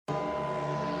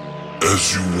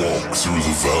As you walk through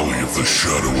the valley of the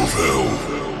shadow of hell,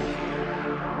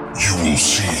 you will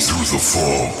see through the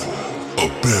fog a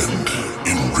bend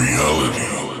in reality.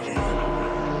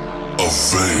 A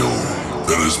veil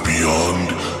that is beyond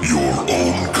your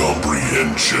own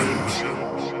comprehension.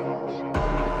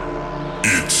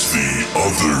 It's the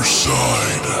other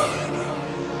side.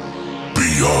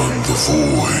 Beyond the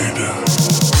void.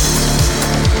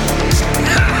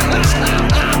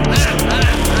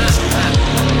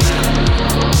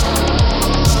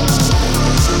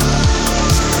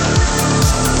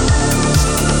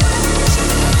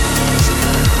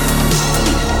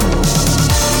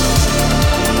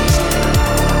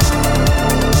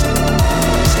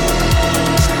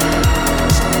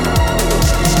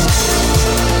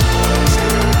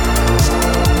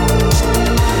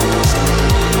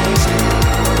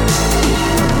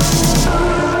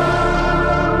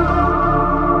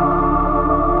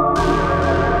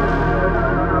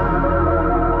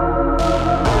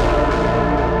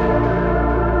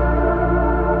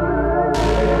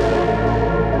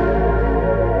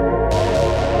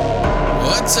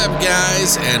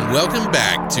 And welcome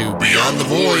back to Beyond the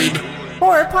Void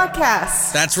Horror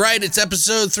Podcast. That's right, it's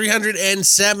episode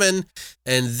 307,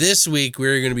 and this week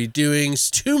we're going to be doing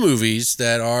two movies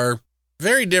that are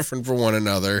very different from one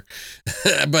another,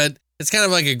 but it's kind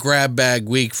of like a grab bag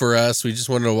week for us. We just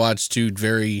wanted to watch two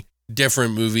very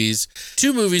different movies.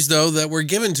 Two movies, though, that were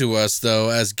given to us, though,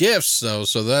 as gifts, though,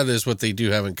 so that is what they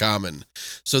do have in common.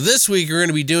 So this week we're going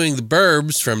to be doing The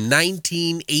Burbs from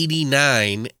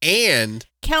 1989 and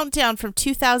Countdown from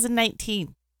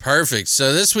 2019. Perfect.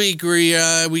 So this week we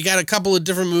got a couple of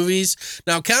different movies.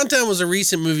 Now, Countdown was a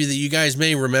recent movie that you guys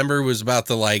may remember was about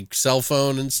the like cell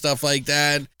phone and stuff like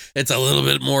that. It's a little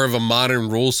bit more of a modern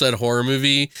rule set horror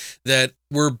movie that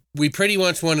we pretty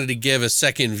much wanted to give a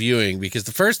second viewing because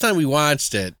the first time we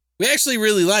watched it, we actually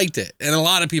really liked it, and a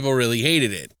lot of people really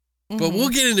hated it. But we'll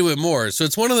get into it more. So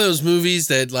it's one of those movies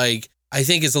that like I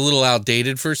think is a little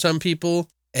outdated for some people.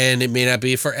 And it may not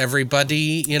be for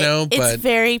everybody, you know, but it's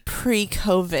very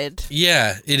pre-COVID.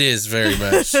 Yeah, it is very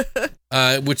much.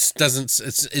 Which doesn't,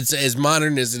 it's as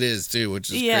modern as it is too, which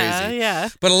is crazy. Yeah.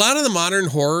 But a lot of the modern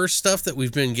horror stuff that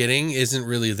we've been getting isn't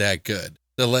really that good.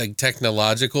 The like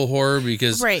technological horror,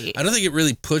 because I don't think it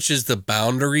really pushes the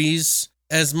boundaries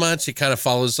as much. It kind of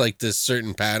follows like this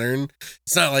certain pattern.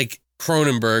 It's not like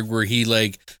Cronenberg, where he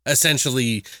like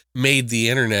essentially made the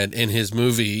internet in his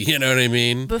movie, you know what I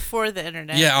mean? Before the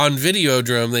internet. Yeah, on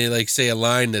Videodrome, they like say a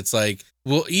line that's like,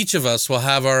 well, each of us will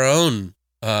have our own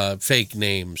fake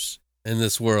names in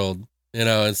this world. You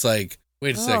know, it's like,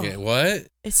 wait a second, what?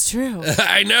 It's true.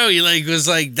 I know, he like was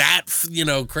like that, you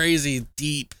know, crazy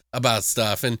deep about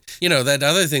stuff. And, you know, that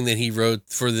other thing that he wrote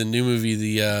for the new movie,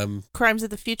 the Crimes of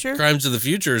the Future. Crimes of the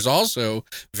Future is also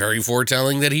very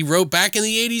foretelling that he wrote back in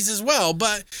the 80s as well.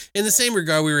 But in the same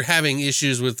regard, we were having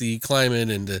issues with the climate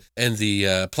and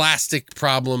the plastic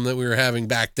problem that we were having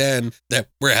back then that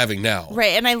we're having now.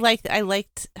 Right. And I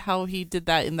liked how he did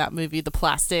that in that movie, the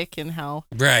plastic, and how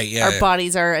our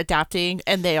bodies are adapting,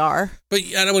 and they are. But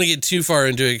I don't want to get too far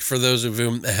into it for those of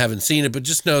whom haven't seen it, but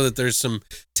just know that there's some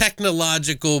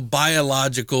technological,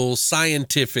 biological,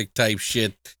 scientific type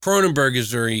shit Cronenberg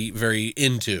is very, very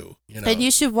into. You know? And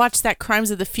you should watch that Crimes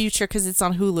of the Future because it's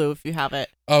on Hulu if you have it.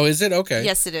 Oh, is it? Okay.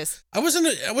 Yes, it is. I wasn't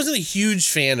a huge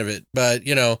fan of it, but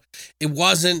you know,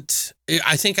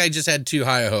 I think I just had too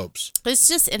high hopes. It's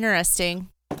just interesting.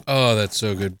 Oh, that's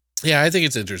so good. Yeah, I think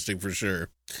it's interesting for sure.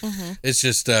 Mm-hmm. It's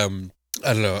just,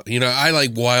 I don't know. You know, I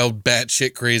like wild,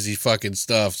 batshit crazy fucking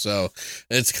stuff, so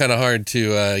it's kind of hard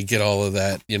to get all of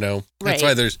that, you know? Right. That's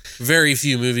why there's very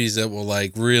few movies that will,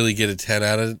 like, really get a 10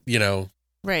 out of, you know?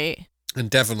 Right. And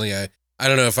definitely, I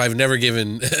don't know, if I've never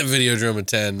given Videodrome a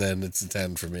 10, then it's a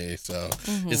 10 for me, so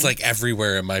it's, like,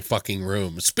 everywhere in my fucking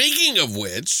room. Speaking of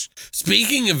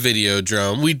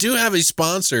Videodrome, we do have a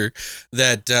sponsor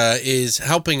that is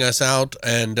helping us out,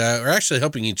 and we're actually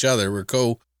helping each other. We're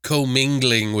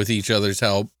co-mingling with each other's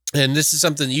help. And this is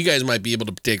something you guys might be able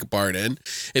to take a part in.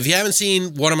 If you haven't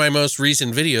seen one of my most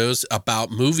recent videos about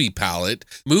Movie Palette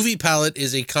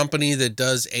is a company that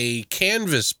does a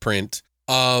canvas print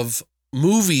of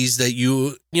movies that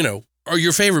you know, are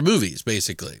your favorite movies,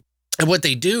 basically. And what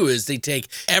they do is they take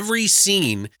every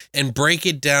scene and break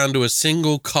it down to a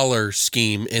single color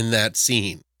scheme in that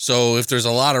scene. So if there's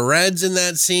a lot of reds in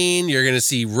that scene, you're going to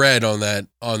see red on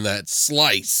that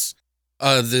slice.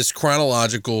 This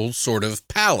chronological sort of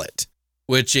palette,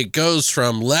 which it goes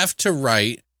from left to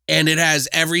right, and it has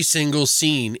every single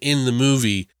scene in the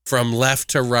movie from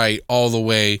left to right all the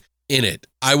way in it.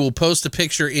 I will post a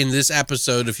picture in this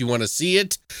episode if you want to see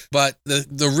it. But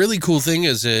the really cool thing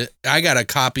is I got a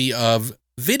copy of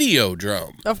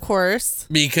Videodrome. Of course.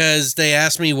 Because they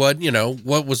asked me what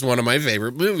was one of my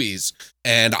favorite movies.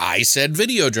 And I said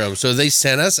Videodrome. So they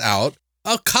sent us out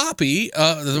a copy,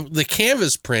 the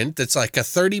canvas print that's like a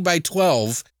 30 by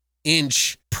 12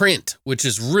 inch print, which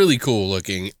is really cool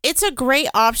looking. It's a great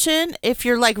option if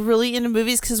you're like really into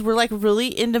movies, because we're like really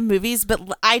into movies, but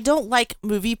I don't like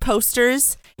movie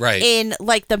posters in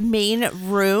like the main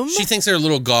room. She thinks they're a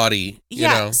little gaudy. You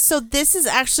know? So this is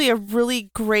actually a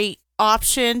really great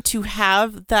option to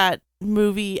have that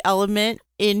movie element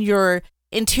in your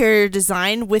interior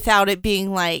design without it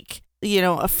being like,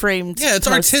 a framed it's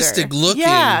poster. artistic looking,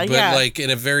 but like in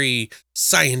a very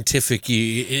scientific,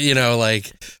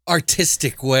 like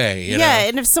artistic way. You know?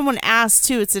 And if someone asks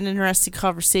too, it's an interesting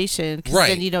conversation.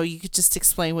 Then, you could just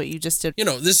explain what you just did.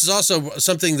 This is also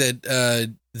something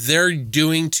that they're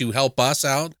doing to help us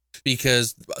out,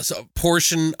 because a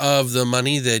portion of the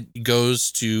money that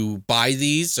goes to buy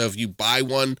these, so if you buy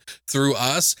one through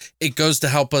us, it goes to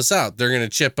help us out. They're going to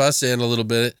chip us in a little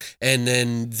bit, and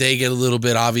then they get a little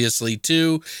bit, obviously,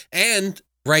 too. And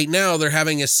right now, they're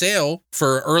having a sale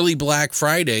for early Black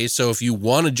Friday, so if you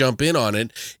want to jump in on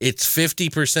it, it's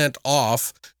 50%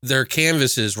 off their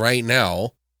canvases right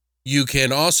now. You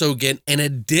can also get an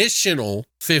additional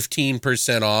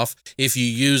 15% off if you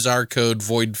use our code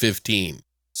VOID15.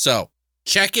 So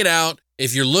check it out.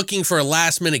 If you're looking for a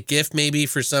last minute gift, maybe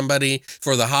for somebody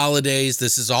for the holidays,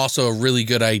 this is also a really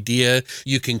good idea.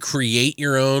 You can create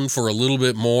your own for a little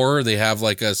bit more. They have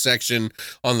like a section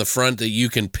on the front that you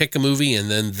can pick a movie, and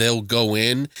then they'll go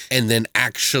in and then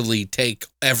actually take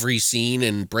every scene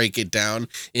and break it down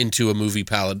into a movie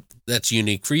palette that's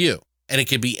unique for you. And it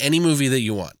could be any movie that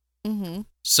you want. Mm-hmm.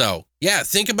 So,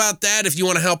 think about that. If you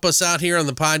want to help us out here on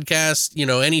the podcast,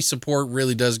 any support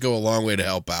really does go a long way to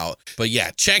help out. But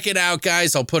check it out,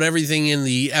 guys. I'll put everything in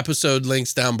the episode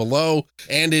links down below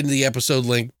and in the episode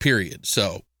link, period.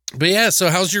 So, so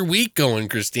how's your week going,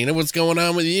 Christina? What's going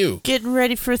on with you? Getting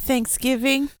ready for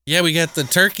Thanksgiving. Yeah, we got the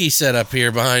turkey set up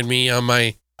here behind me on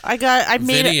my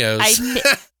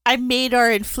videos. I made our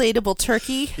inflatable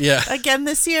turkey again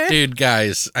this year. Dude,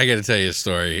 guys, I got to tell you a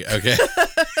story, okay?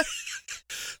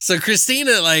 So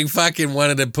Christina, fucking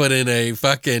wanted to put in a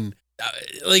fucking,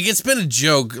 it's been a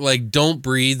joke, Don't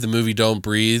Breathe, the movie Don't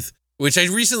Breathe, which I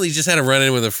recently just had a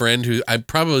run-in with a friend who I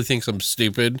probably thinks I'm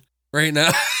stupid right now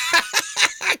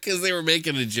because they were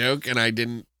making a joke and I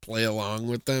didn't play along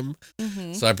with them.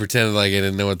 Mm-hmm. So I pretended like I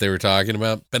didn't know what they were talking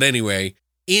about. But anyway,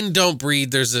 in Don't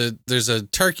Breathe, there's a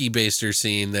turkey baster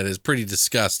scene that is pretty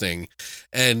disgusting.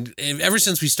 And ever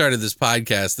since we started this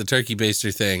podcast, the turkey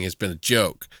baster thing has been a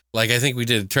joke. I think we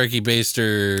did a turkey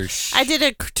baster. I did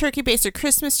a turkey baster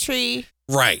Christmas tree.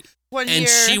 Right. One and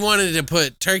year. She wanted to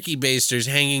put turkey basters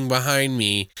hanging behind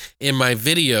me in my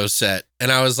video set. And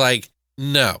I was like,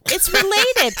 no. It's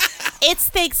related. It's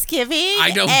Thanksgiving.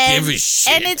 I don't give a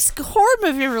shit. And it's horror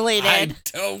movie related. I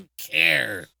don't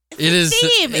care.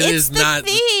 Theme. It's the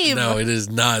theme. No, it is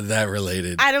not that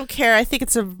related. I don't care. I think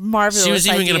it's a marvelous She was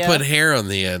even idea. going to put hair on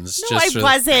the ends. No, I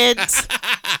wasn't.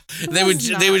 They would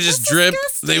just drip.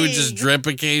 Disgusting. They would just drip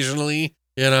occasionally,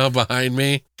 behind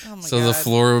me. Oh my so God. the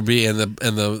floor would be and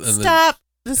the Stop.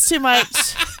 That's too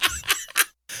much.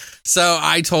 So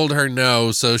I told her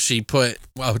no. So she put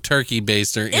a turkey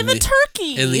baster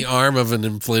in the arm of an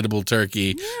inflatable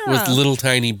turkey with little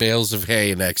tiny bales of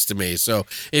hay next to me. So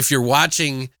if you're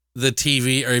watching the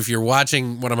TV or if you're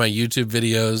watching one of my YouTube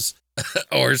videos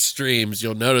or streams,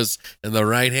 you'll notice in the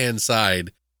right-hand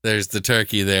side, there's the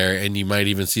turkey there, and you might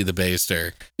even see the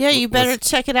baster. Yeah, you better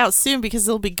check it out soon because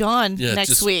it'll be gone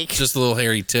next week. Just a little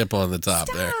hairy tip on the top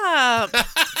there.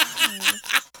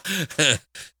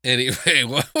 Anyway,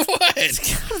 what?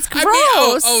 It's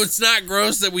gross. It's not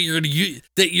gross that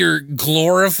that you're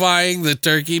glorifying the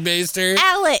turkey baster.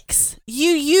 Alex,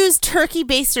 you use turkey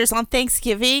basters on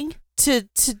Thanksgiving to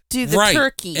do the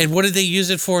turkey. And what did they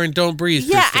use it for in Don't Breathe?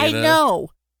 Yeah, Christina? I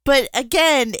know. But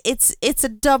again, it's a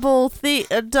double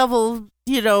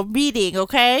meeting,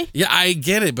 okay? Yeah, I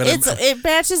get it, but it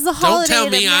matches the holiday. Don't tell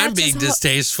me I'm being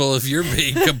distasteful if you're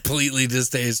being completely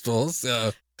distasteful.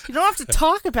 So you don't have to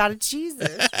talk about it,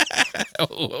 Jesus.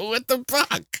 What the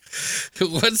fuck?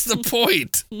 What's the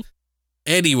point?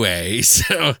 Anyway,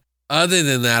 so other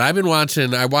than that, I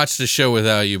watched a show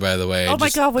without you, by the way. Oh my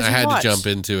God, what'd you watch? I had to jump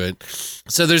into it.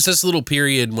 So there's this little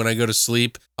period when I go to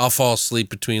sleep, I'll fall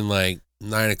asleep between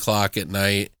 9 o'clock at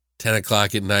night, 10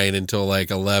 o'clock at night until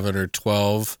 11 or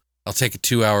 12. I'll take a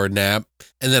 2-hour nap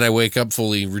and then I wake up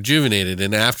fully rejuvenated.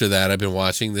 And after that, I've been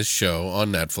watching this show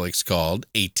on Netflix called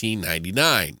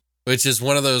 1899. which is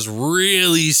one of those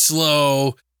really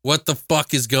slow, what the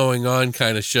fuck is going on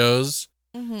kind of shows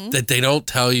that they don't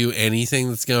tell you anything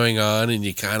that's going on and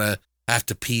you kind of have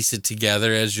to piece it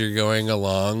together as you're going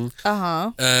along.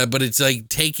 But it's like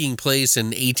taking place in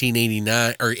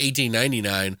 1889 or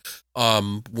 1899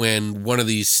 when one of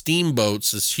these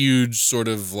steamboats, this huge sort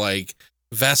of like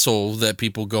vessel that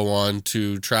people go on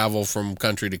to travel from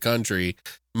country to country,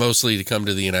 mostly to come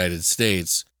to the United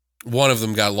States. One of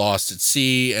them got lost at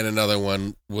sea and another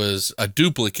one was a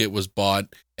duplicate was bought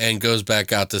and goes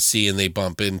back out to sea and they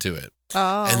bump into it.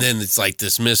 And then it's like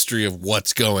this mystery of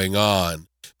what's going on.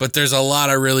 But there's a lot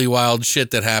of really wild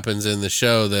shit that happens in the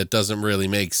show that doesn't really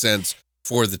make sense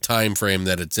for the time frame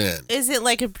that it's in. Is it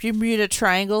like a Bermuda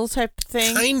Triangle type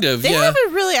thing? Kind of, I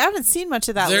haven't seen much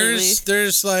of that lately.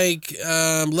 There's like,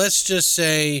 let's just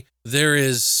say there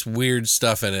is weird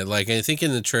stuff in it. Like, I think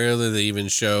in the trailer they even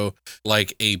show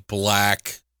like a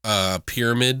black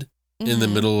pyramid in the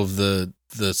middle of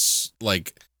this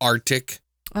like Arctic.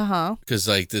 Because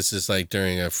like this is like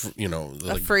during a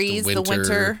freeze,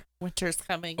 the winter's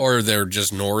coming, or they're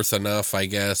just north enough, I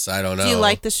guess. I don't know. Do you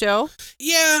like the show?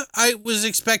 Yeah, I was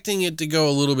expecting it to go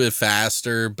a little bit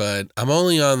faster, but I'm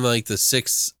only on like the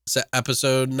 6th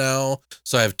episode now,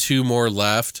 so I have 2 more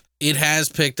left. It has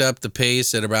picked up the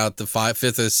pace at about the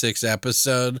 5th or 6th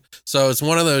episode, so it's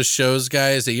one of those shows,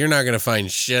 guys, that you're not going to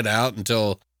find shit out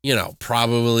until, you know,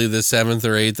 probably the 7th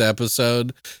or 8th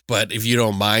episode. But if you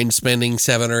don't mind spending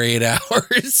 7 or 8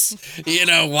 hours, you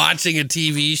know, watching a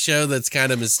TV show that's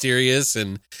kind of mysterious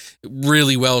and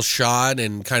really well shot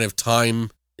and kind of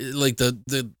time, like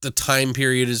the time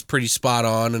period is pretty spot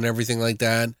on and everything like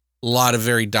that. A lot of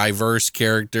very diverse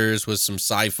characters with some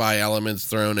sci-fi elements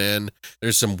thrown in.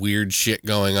 There's some weird shit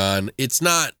going on. It's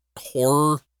not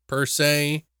horror per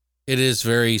se. It is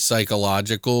very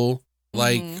psychological,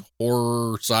 like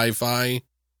horror sci-fi.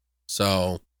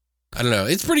 So I don't know.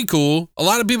 It's pretty cool. A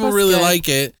lot of people really like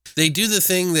it. They do the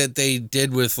thing that they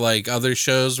did with like other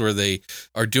shows where they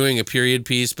are doing a period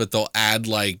piece, but they'll add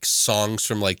like songs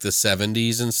from like the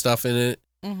 70s and stuff in it.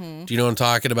 Do you know what I'm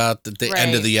talking about? At the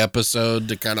end of the episode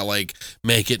to kind of like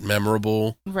make it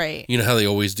memorable. Right. You know how they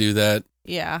always do that?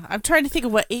 Yeah. I'm trying to think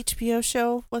of what HBO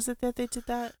show was it that they did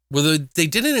that? Well, they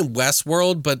did it in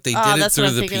Westworld, but they did it through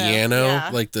the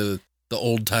piano, like the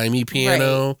old-timey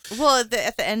piano. Right. Well, at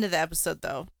the end of the episode,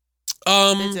 though.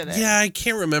 They did it. Yeah, I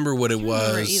can't remember what it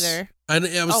was. Either. I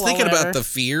was thinking about The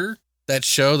Fear, that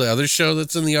show, the other show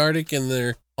that's in the Arctic, and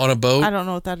they're on a boat. I don't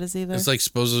know what that is either. It's like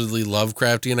supposedly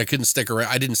Lovecraftian. I couldn't stick around.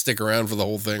 I didn't stick around for the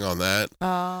whole thing on that.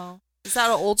 Oh. Is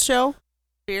that an old show?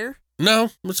 Fear?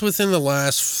 No, it's within the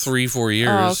last 3-4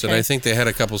 years, and I think they had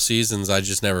a couple seasons. I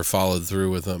just never followed through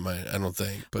with them. I don't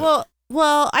think. But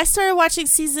well, I started watching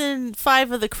season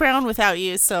 5 of The Crown without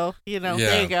you, so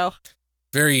there you go.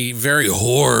 Very, very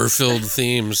horror-filled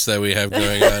themes that we have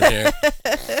going on here.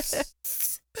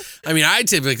 I mean, I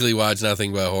typically watch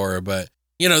nothing but horror, but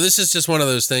this is just one of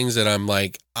those things that I'm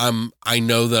like, I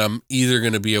know that I'm either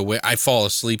going to be away. I fall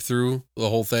asleep through the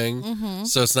whole thing,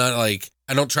 so it's not like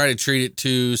I don't try to treat it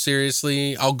too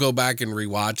seriously. I'll go back and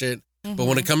rewatch it, but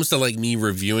when it comes to like me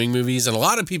reviewing movies, and a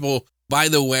lot of people, by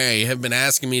the way, have been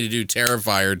asking me to do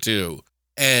Terrifier too.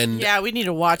 And yeah, we need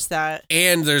to watch that.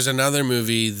 And there's another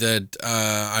movie that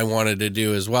I wanted to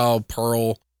do as well,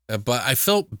 Pearl. But I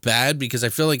felt bad because I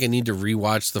feel like I need to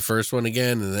rewatch the first one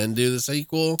again and then do the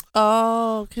sequel.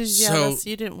 Oh, because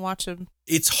you didn't watch them.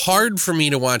 It's hard for me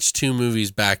to watch 2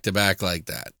 movies back to back like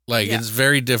that. Like it's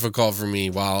very difficult for me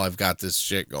while I've got this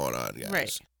shit going on, guys.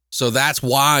 Right. So that's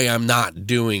why I'm not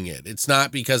doing it. It's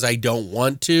not because I don't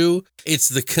want to. It's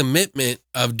the commitment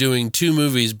of doing 2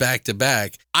 movies back to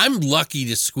back. I'm lucky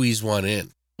to squeeze one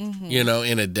in,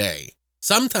 in a day.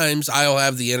 Sometimes I'll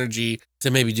have the energy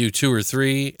to maybe do 2 or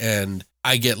 3 and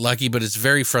I get lucky, but it's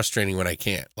very frustrating when I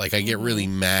can't. Like I get really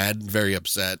mad, very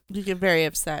upset. You get very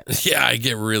upset. Yeah, I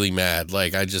get really mad.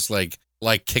 Like I just like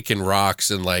kicking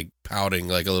rocks and like pouting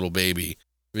like a little baby.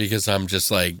 Because I'm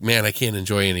just like, man, I can't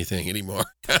enjoy anything anymore.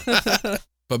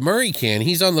 But Murray can.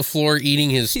 He's on the floor eating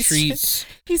his treats.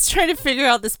 He's trying to figure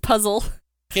out this puzzle.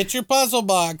 Get your puzzle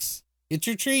box. Get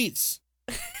your treats.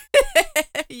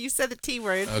 You said the T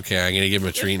word. Okay, I'm going to give him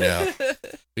a treat now.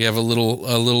 We have a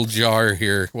little jar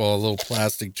here. Well, a little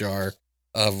plastic jar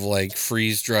of like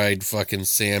freeze-dried fucking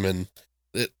salmon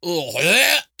that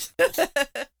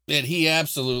he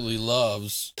absolutely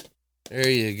loves. There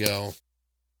you go.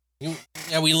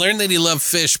 Yeah, we learned that he loved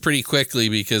fish pretty quickly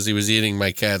because he was eating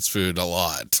my cat's food a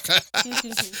lot.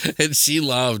 And she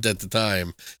loved, at the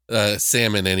time,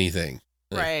 salmon anything.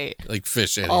 Right. Like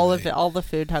fish. Anyway. All of it. All the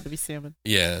food had to be salmon.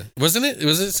 Yeah. Wasn't it?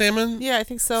 Was it salmon? Yeah, I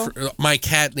think so. My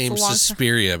cat named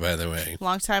Suspiria, by the way.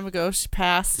 Long time ago, she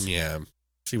passed. Yeah.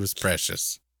 She was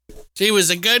precious. She was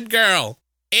a good girl.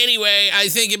 Anyway, I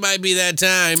think it might be that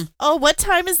time. Oh, what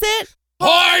time is it?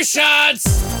 Horror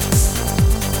Shots!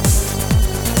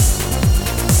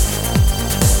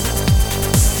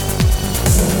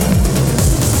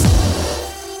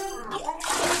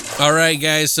 All right,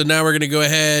 guys, so now we're going to go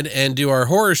ahead and do our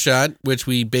horror shot, which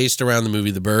we based around the movie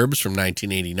The Burbs from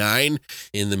 1989.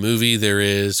 In the movie, there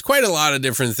is quite a lot of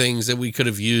different things that we could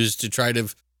have used to try to,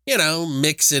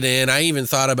 mix it in. I even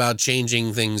thought about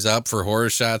changing things up for horror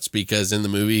shots because in the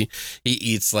movie, he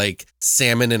eats like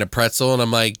salmon in a pretzel. And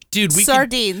I'm like, dude,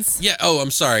 sardines. Yeah. Oh,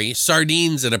 I'm sorry.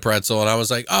 Sardines in a pretzel. And I was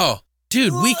like, oh,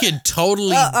 dude, we could totally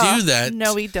do that.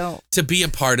 No, we don't. To be a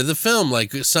part of the film.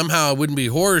 Like somehow it wouldn't be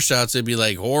horror shots. It'd be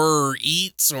like horror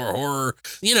eats or horror,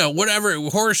 whatever.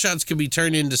 Horror shots could be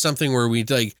turned into something where we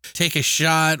like take a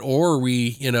shot or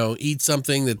we, eat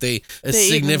something that they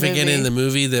significant in the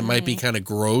movie that might be kind of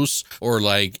gross or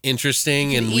like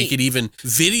interesting. And we could even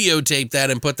videotape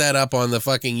that and put that up on the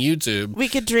fucking YouTube. We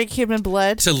could drink human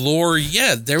blood. To lure.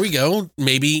 Yeah, there we go.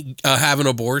 Maybe have an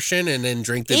abortion and then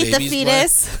drink the baby's blood. Eat the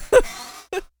fetus.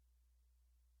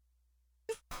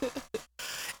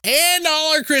 And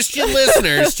all our Christian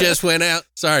listeners just went out.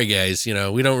 Sorry, guys. We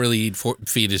don't really eat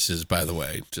fetuses, by the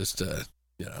way. Just,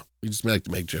 we just like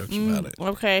to make jokes about it.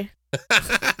 Okay.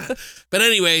 But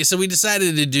anyway, so we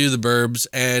decided to do The Burbs,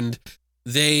 and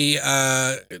they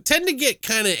tend to get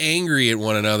kind of angry at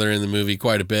one another in the movie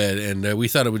quite a bit. And we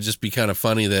thought it would just be kind of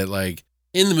funny that, like,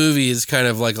 in the movie is kind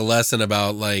of like a lesson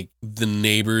about like the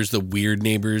neighbors, the weird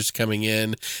neighbors coming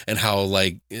in and how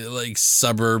like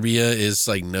suburbia is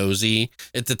like nosy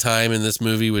at the time in this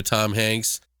movie with Tom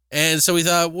Hanks. And so we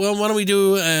thought, well, why don't we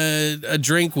do a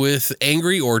drink with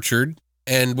Angry Orchard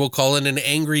and we'll call it an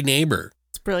Angry Neighbor.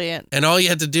 It's brilliant. And all you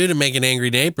have to do to make an Angry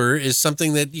Neighbor is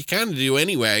something that you kind of do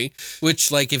anyway,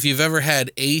 which like if you've ever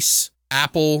had Ace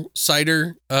apple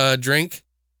cider drink,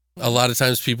 a lot of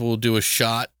times people will do a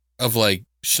shot of like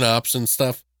schnapps and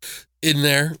stuff in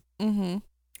there,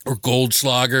 or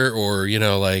Goldschlager, or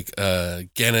like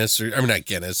Guinness, or not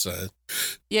Guinness,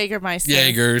 Jägermeister,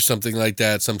 Jaeger, something like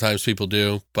that. Sometimes people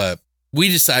do, but we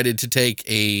decided to take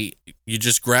you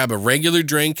just grab a regular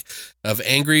drink of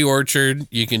Angry Orchard.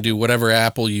 You can do whatever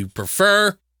apple you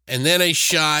prefer, and then a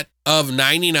shot of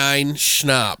 99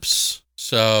 schnapps.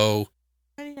 So.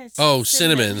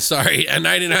 Cinnamon. Sorry, a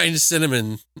 99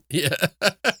 cinnamon. Yeah.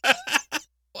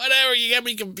 Whatever, you got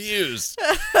me confused.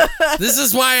 This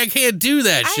is why I can't do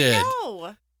that shit. I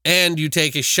know. And you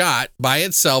take a shot by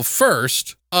itself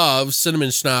first of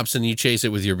cinnamon schnapps and you chase it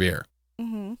with your beer.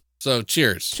 Mm-hmm. So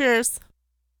cheers. Cheers.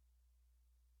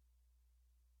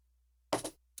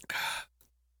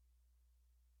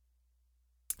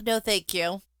 No, thank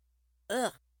you.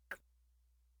 Ugh.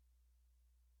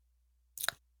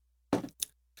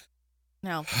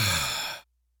 No.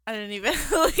 I didn't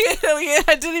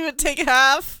even take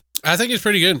half. I think it's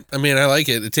pretty good. I mean, I like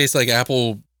it. It tastes like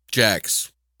Apple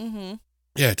Jacks. Mm-hmm.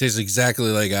 Yeah, it tastes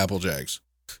exactly like Apple Jacks,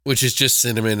 which is just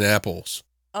cinnamon apples.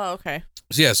 Oh, okay.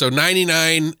 So yeah, so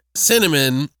 99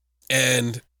 cinnamon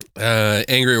and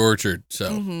Angry Orchard. So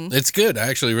it's good. I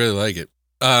actually really like it.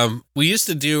 We used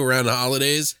to do around the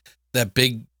holidays that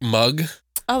big mug.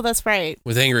 Oh, that's right.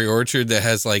 With Angry Orchard that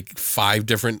has like 5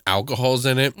 different alcohols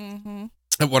in it. Mm-hmm.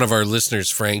 One of our listeners,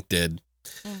 Frank, did.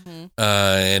 Mm-hmm.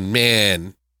 And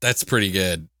man, that's pretty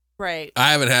good. Right.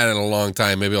 I haven't had it in a long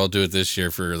time. Maybe I'll do it this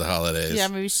year for the holidays. Yeah,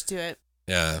 maybe we should do it.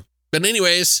 Yeah. But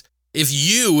anyways, if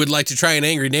you would like to try an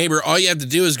Angry Neighbor, all you have to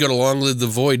do is go to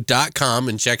longlivethevoid.com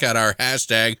and check out our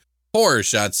hashtag Horror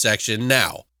Shots section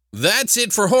now. That's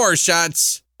it for Horror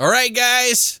Shots. All right,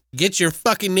 guys, get your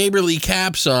fucking neighborly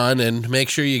caps on and make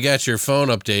sure you got your phone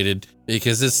updated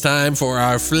because it's time for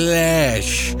our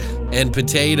flesh and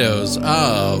potatoes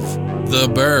of The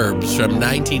Burbs from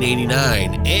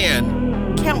 1989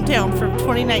 and Countdown from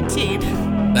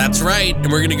 2019. That's right,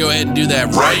 and we're going to go ahead and do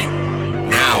that right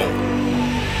now.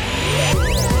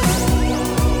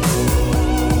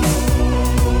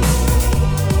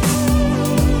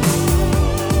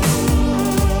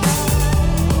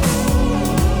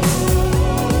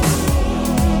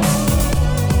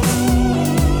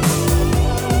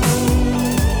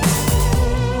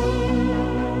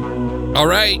 All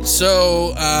right,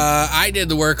 so I did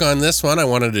the work on this one. I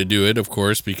wanted to do it, of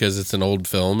course, because it's an old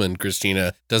film and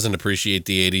Christina doesn't appreciate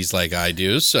the 80s like I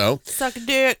do. So suck a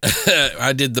dick.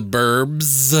 I did The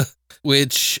Burbs,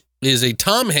 which is a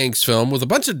Tom Hanks film with a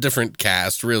bunch of different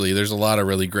cast, really. There's a lot of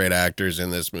really great actors in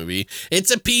this movie.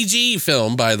 It's a PG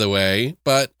film, by the way,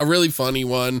 but a really funny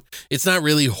one. It's not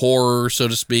really horror, so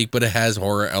to speak, but it has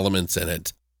horror elements in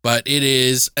it. But it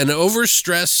is an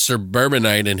overstressed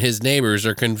suburbanite and his neighbors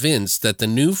are convinced that the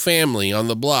new family on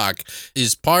the block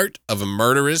is part of a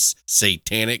murderous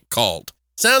satanic cult.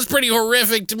 Sounds pretty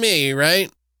horrific to me,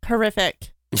 right?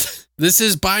 Horrific. This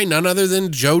is by none other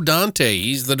than Joe Dante.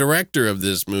 He's the director of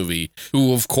this movie,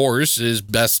 who, of course, is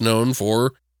best known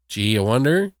for, gee, I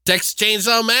wonder, Texas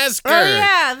Chainsaw Massacre. Oh,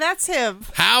 yeah, that's him.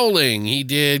 Howling. He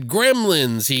did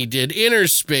Gremlins. He did Inner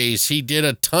Space. He did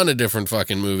a ton of different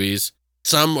fucking movies,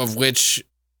 some of which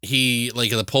he,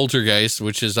 like the Poltergeist,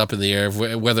 which is up in the air of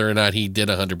whether or not he did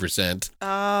 100%. Oh.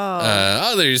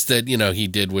 Others that, he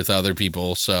did with other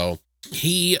people, so...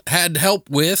 He had help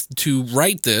with to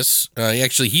write this.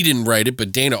 Actually, he didn't write it,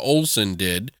 but Dana Olson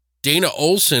did. Dana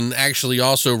Olson actually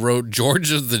also wrote George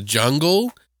of the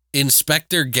Jungle,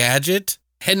 Inspector Gadget,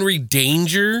 Henry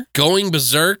Danger, Going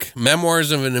Berserk,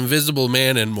 Memoirs of an Invisible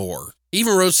Man, and more. He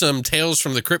even wrote some Tales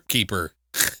from the Crypt Keeper,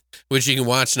 which you can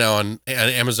watch now on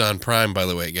Amazon Prime, by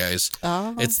the way, guys.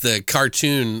 Oh. It's the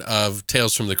cartoon of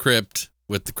Tales from the Crypt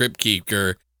with the Crypt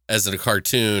Keeper as a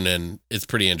cartoon, and it's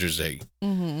pretty interesting.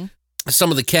 Mm-hmm.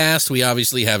 Some of the cast, we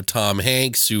obviously have Tom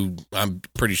Hanks, who I'm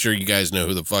pretty sure you guys know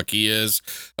who the fuck he is.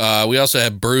 We also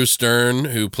have Bruce Dern,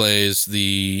 who plays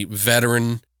the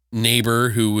veteran neighbor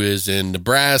who is in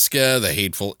Nebraska, The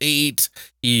Hateful Eight.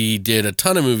 He did a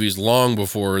ton of movies long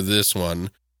before this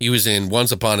one. He was in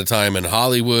Once Upon a Time in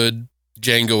Hollywood,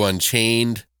 Django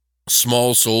Unchained,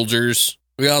 Small Soldiers.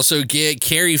 We also get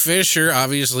Carrie Fisher,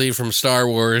 obviously from Star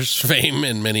Wars fame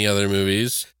and many other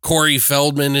movies. Corey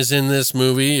Feldman is in this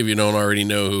movie. If you don't already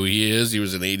know who he is, he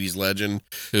was an 80s legend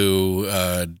who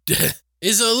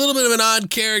is a little bit of an odd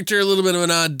character, a little bit of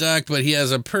an odd duck, but he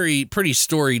has a pretty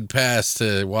storied past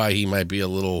to why he might be a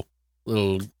little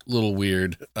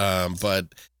weird. But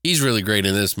he's really great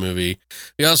in this movie.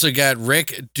 We also got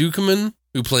Rick Dukeman,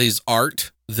 who plays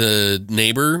Art, the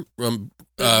neighbor from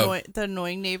The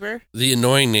annoying neighbor. The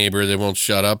annoying neighbor that won't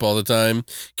shut up all the time.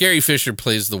 Carrie Fisher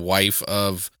plays the wife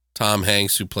of Tom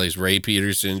Hanks, who plays Ray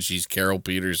Peterson. She's Carol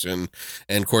Peterson.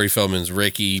 And Corey Feldman's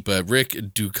Ricky. But Rick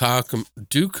Dukeman,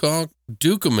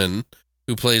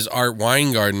 who plays Art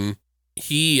Weingarten,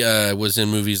 he was in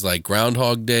movies like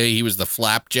Groundhog Day. He was the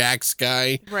Flapjacks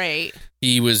guy. Right.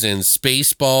 He was in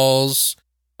Spaceballs.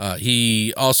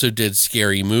 He also did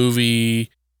Scary Movie,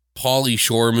 Pauly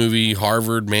Shore movie,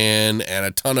 Harvard Man, and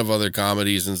a ton of other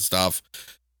comedies and stuff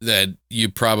that you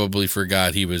probably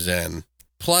forgot he was in.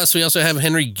 Plus, we also have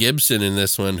Henry Gibson in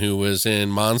this one, who was in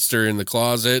Monster in the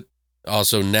Closet.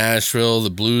 Also Nashville,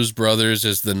 The Blues Brothers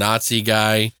as the Nazi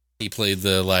guy. He played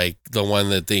the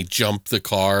one that they jump the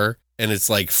car and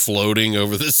it's like floating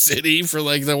over the city for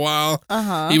like a while.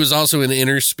 Uh-huh. He was also in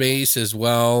Inner Space as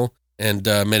well, and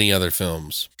many other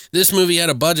films. This movie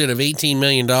had a budget of $18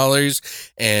 million,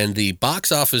 and the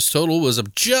box office total was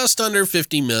of just under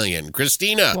 $50 million.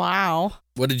 Christina, wow.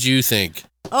 What did you think?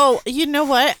 Oh, you know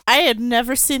what? I had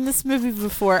never seen this movie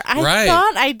before. I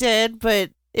thought I did, but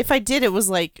if I did, it was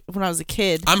like when I was a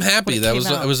kid. I'm happy. That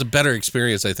it was a better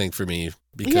experience, I think, for me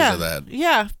because of that.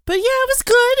 Yeah, but yeah, it was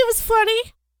good. It was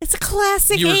funny. It's a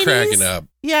classic. You were 80s. cracking up.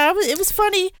 Yeah, it was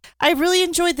funny. I really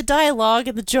enjoyed the dialogue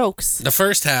and the jokes. The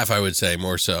first half, I would say,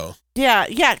 more so. Yeah,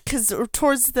 because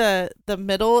towards the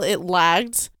middle, it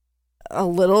lagged a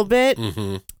little bit.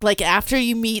 Mm-hmm. Like after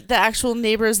you meet the actual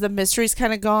neighbors, the mystery's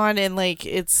kind of gone, and like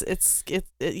it's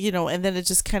and then it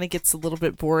just kind of gets a little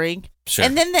bit boring. Sure.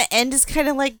 And then the end is kind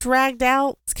of like dragged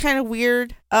out. It's kind of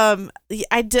weird. I'm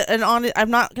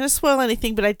not gonna spoil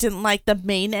anything, but I didn't like the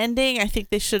main ending. I think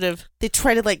they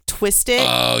tried to like twist it.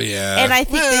 Oh yeah. And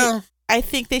I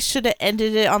think they should have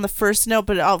ended it on the first note,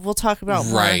 but we'll talk about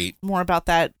more about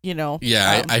that,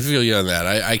 Yeah, I feel you on that.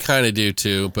 I kind of do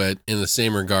too, but in the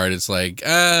same regard, it's like,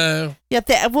 Yeah,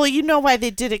 well, you know why they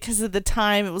did it, because of the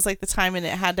time. It was like the time, and it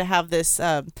had to have this,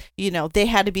 they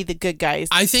had to be the good guys.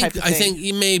 I think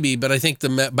maybe, but I think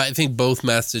I think both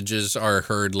messages are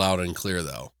heard loud and clear,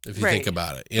 though, if you think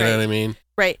about it. You know what I mean?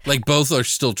 Right. Like both are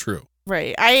still true.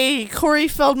 Right. Corey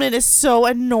Feldman is so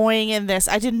annoying in this.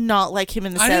 I did not like him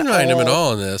in this. I didn't mind him at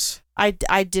all in this. I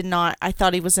did not. I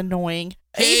thought he was annoying.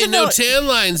 Hey, no tan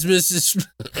lines, Mrs.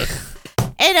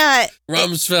 And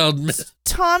Rumsfeld.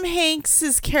 Tom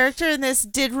Hanks' character in this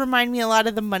did remind me a lot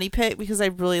of The Money Pit, because I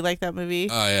really like that movie.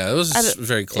 Oh yeah, it was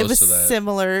very close to that. It was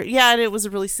similar. Yeah, and it was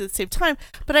released at the same time.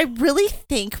 But I really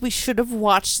think we should have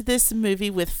watched this movie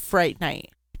with Fright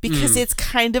Night, because it's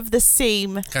kind of the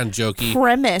same kind of jokey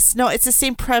premise. No, it's the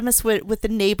same premise with the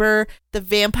neighbor, the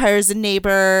vampire's a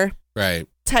neighbor, right?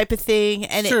 Type of thing,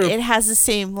 and True. it has the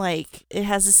same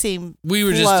We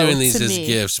were just flow doing these to as me.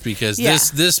 gifts because Yeah.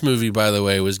 this movie, by the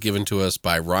way, was given to us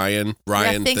by Ryan.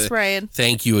 Ryan, thanks, Ryan.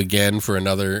 Thank you again for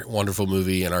another wonderful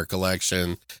movie in our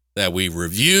collection that we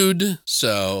reviewed.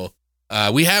 So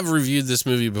we have reviewed this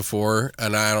movie before,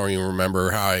 and I don't even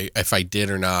remember if I did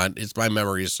or not. My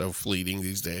memory is so fleeting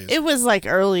these days. It was like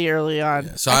early on.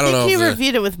 Yeah, so I don't know think if we the-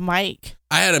 reviewed it with Mike.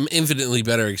 I had an infinitely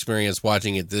better experience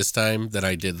watching it this time than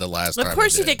I did the last time. Of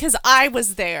course you did, because I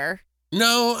was there.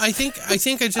 No, I think I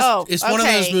just Oh, it's one of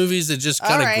those okay. movies that just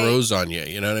kind of All right. grows on you,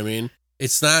 you know what I mean?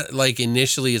 It's not like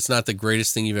initially it's not the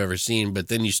greatest thing you've ever seen, but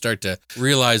then you start to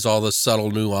realize all the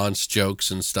subtle nuanced jokes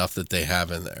and stuff that they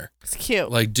have in there. It's cute.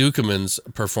 Like Dukeman's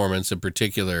performance in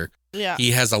particular, Yeah.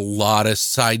 he has a lot of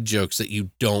side jokes that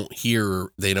you don't hear,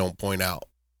 they don't point out.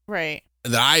 Right.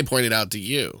 That I pointed out to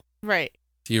you. Right.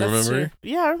 Do you That's remember? true.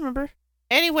 Yeah, I remember.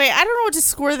 Anyway, I don't know what to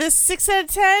score this. 6 out of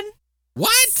 10?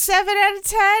 What? 7 out of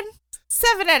 10?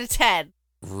 7 out of 10.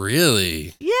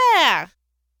 Really? Yeah.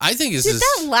 I think it's Dude, just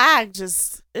that lag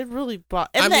just, it really brought,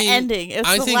 and I the mean, ending. It's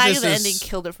I the think lag this of the is- ending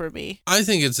killed it for me. I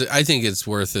think it's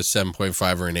worth a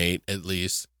 7.5 or an 8 at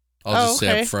least. I'll just say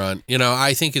okay. up front. You know,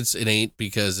 I think it's an 8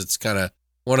 because it's kind of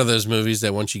one of those movies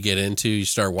that once you get into, you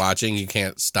start watching, you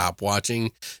can't stop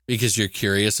watching because you're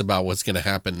curious about what's going to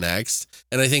happen next.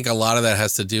 And I think a lot of that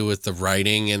has to do with the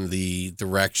writing and the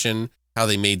direction, how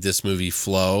they made this movie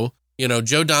flow. You know,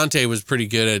 Joe Dante was pretty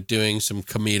good at doing some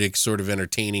comedic sort of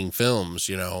entertaining films,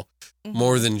 you know, Mm-hmm.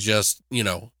 more than just, you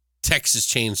know, Texas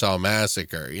Chainsaw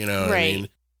Massacre, you know what I Right. mean?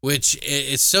 Which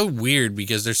it's so weird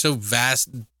because they're so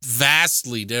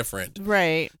vastly different.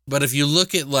 Right. But if you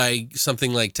look at like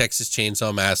something like Texas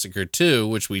Chainsaw Massacre 2,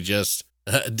 which we just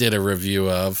did a review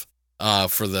of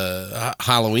for the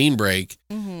Halloween break,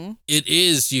 Mm-hmm. it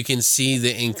is, you can see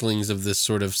the inklings of this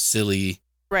sort of silly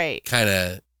Right. kind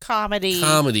of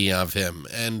comedy of him.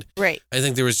 And Right. I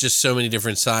think there was just so many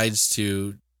different sides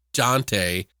to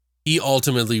Dante. He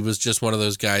ultimately was just one of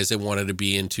those guys that wanted to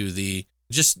be into the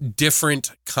just different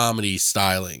comedy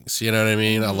stylings. You know what I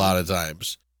mean? A lot of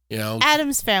times, you know?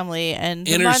 Adam's Family and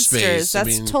the Inner Munsters. Space, I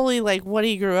That's mean- totally like what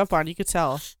he grew up on. You could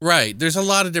tell. Right. There's a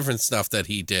lot of different stuff that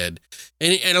he did.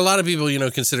 And a lot of people, you know,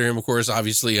 consider him, of course,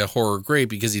 obviously a horror great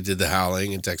because he did The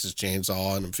Howling and Texas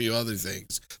Chainsaw and a few other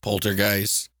things.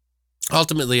 Poltergeist.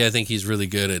 Ultimately, I think he's really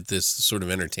good at this sort of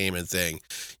entertainment thing.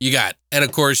 And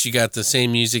of course, you got the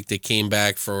same music that came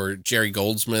back for Jerry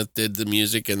Goldsmith did the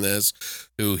music in this,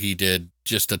 who he did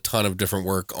just a ton of different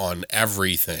work on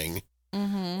everything.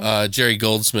 Mm-hmm. Jerry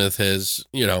Goldsmith has,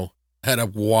 you know, had a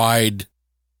wide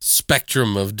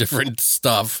spectrum of different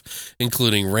stuff,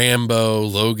 including Rambo,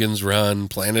 Logan's Run,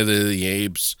 Planet of the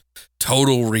Apes,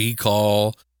 Total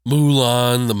Recall,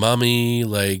 Mulan, The Mummy.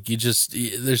 Like,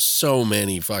 there's so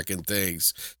many fucking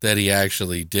things that he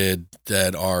actually did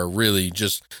that are really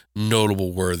just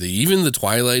notable worthy. Even the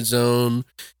Twilight Zone,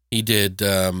 he did,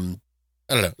 I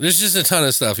don't know. There's just a ton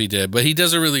of stuff he did, but he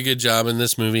does a really good job in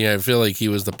this movie. I feel like he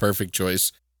was the perfect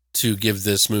choice to give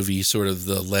this movie sort of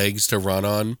the legs to run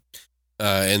on,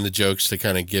 and the jokes to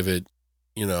kind of give it,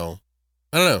 you know,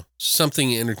 I don't know,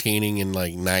 something entertaining and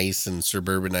like nice and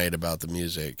suburbanite about the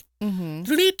music.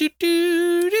 Mm-hmm.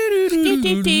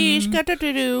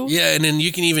 Yeah, and then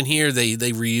you can even hear they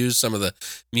reuse some of the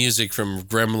music from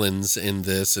Gremlins in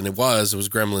this, and it was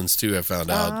Gremlins 2, I found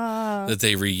out. That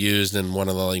they reused in one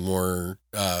of the like more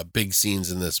big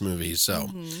scenes in this movie. So,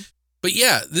 but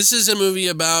yeah, this is a movie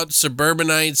about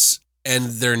suburbanites and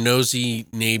their nosy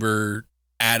neighbor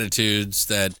attitudes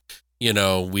that, you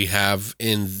know, we have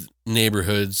in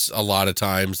neighborhoods a lot of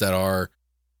times that are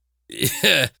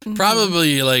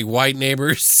probably like white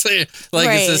neighbors. Like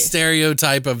it's a Right.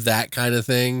 stereotype of that kind of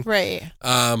thing. Right.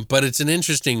 But it's an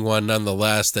interesting one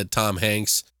nonetheless that Tom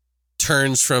Hanks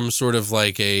turns from sort of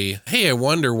like a, hey, I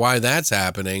wonder why that's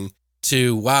happening,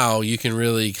 to, wow, you can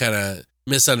really kind of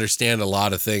misunderstand a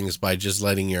lot of things by just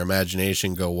letting your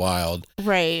imagination go wild.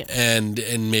 Right. And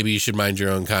maybe you should mind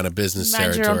your own kind of business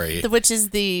territory. Which is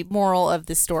the moral of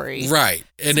the story. Right.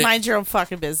 And Mind your own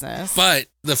fucking business. but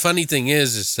the funny thing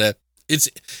is that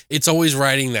it's always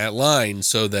riding that line,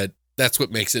 so that's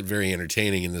what makes it very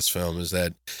entertaining in this film, is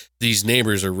that these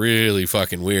neighbors are really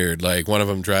fucking weird. Like, one of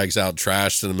them drags out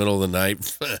trash in the middle of the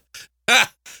night.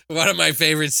 One of my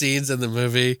favorite scenes in the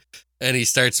movie, and he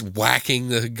starts whacking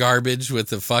the garbage with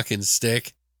the fucking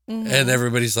stick. And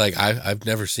everybody's like, I've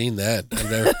never seen that.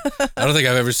 I don't think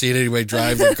I've ever seen anybody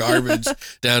drive their garbage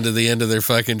down to the end of their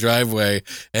fucking driveway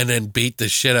and then beat the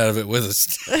shit out of it with a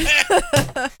stick.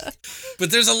 But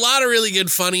there's a lot of really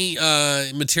good, funny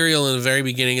material in the very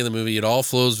beginning of the movie. It all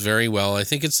flows very well. I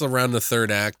think it's around the third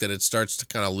act that it starts to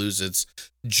kind of lose its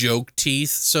joke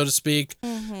teeth, so to speak.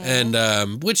 Mm-hmm.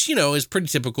 And which, is pretty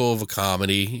typical of a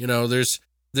comedy. There's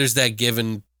that give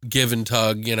and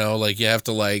tug, like you have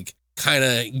to like kind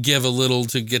of give a little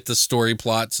to get the story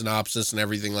plot synopsis and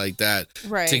everything like that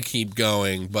to keep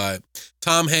going. But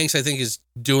Tom Hanks, I think, is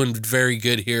doing very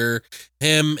good here.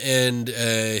 Him and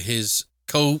his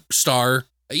co-star,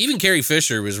 even Carrie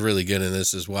Fisher was really good in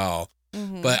this as well.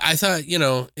 Mm-hmm. But I thought,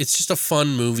 it's just a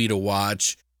fun movie to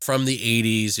watch from the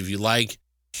 80s. If you like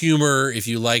humor, if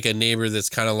you like a neighbor that's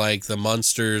kind of like the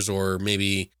Munsters or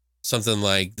maybe something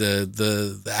like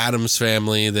the Addams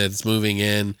Family that's moving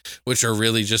in, which are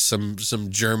really just some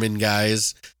German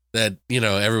guys that,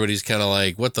 everybody's kind of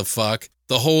like, what the fuck?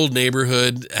 The whole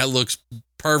neighborhood looks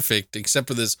perfect except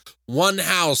for this one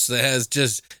house that has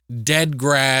just dead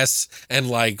grass and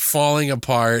like falling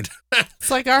apart. It's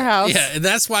like our house. Yeah, and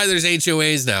that's why there's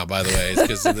HOAs now, by the way, is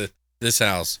because of this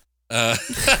house.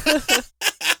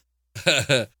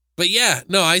 But yeah,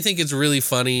 no, I think it's really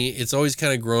funny. It's always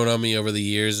kind of grown on me over the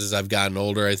years as I've gotten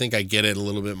older. I think I get it a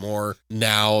little bit more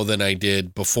now than I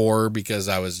did before because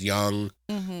I was young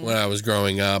when I was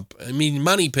growing up. I mean,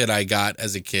 Money Pit I got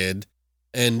as a kid,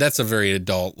 and that's a very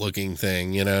adult looking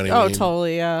thing, you know what I mean? Oh,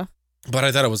 totally, yeah. But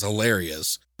I thought it was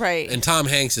hilarious. Right. And Tom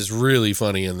Hanks is really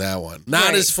funny in that one.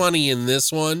 Not as funny in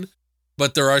this one,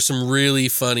 but there are some really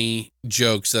funny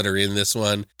jokes that are in this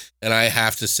one. And I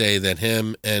have to say that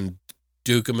him and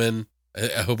Dukeman,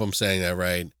 I hope I'm saying that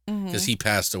right, because he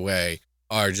passed away,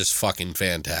 are just fucking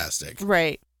fantastic.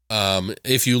 Right.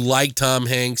 If you like Tom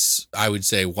Hanks, I would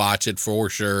say watch it for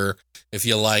sure. If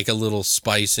you like a little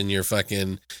spice in your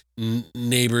fucking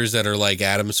neighbors that are like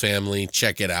Addams Family,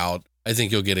 check it out. I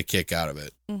think you'll get a kick out of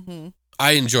it. Mm-hmm.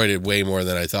 I enjoyed it way more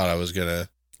than I thought I was gonna.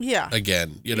 Yeah.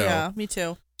 Again, Yeah, me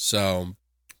too. So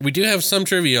we do have some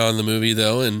trivia on the movie,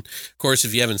 though, and of course,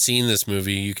 if you haven't seen this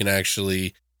movie, you can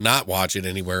actually not watch it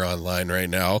anywhere online right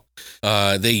now.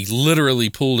 They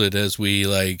literally pulled it as we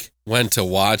went to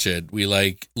watch it. We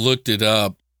looked it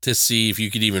up to see if you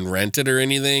could even rent it or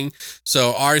anything.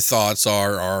 So our thoughts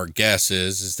are, our guess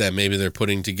is that maybe they're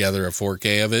putting together a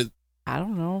 4K of it. I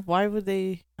don't know. Why would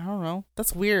they? I don't know.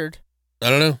 That's weird.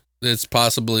 I don't know. It's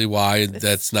possibly why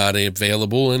that's not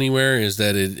available anywhere, is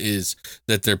that it is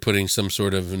that they're putting some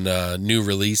sort of new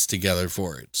release together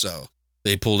for it. So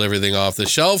they pulled everything off the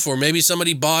shelf, or maybe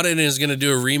somebody bought it and is going to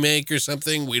do a remake or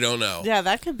something. We don't know. Yeah,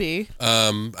 that could be.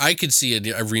 I could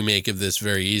see a remake of this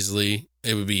very easily.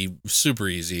 It would be super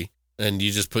easy. And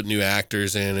you just put new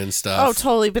actors in and stuff. Oh,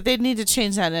 totally. But they'd need to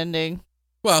change that ending.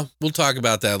 Well, we'll talk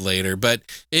about that later. But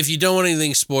if you don't want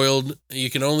anything spoiled,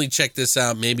 you can only check this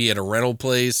out maybe at a rental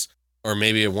place or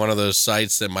maybe at one of those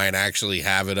sites that might actually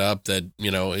have it up that,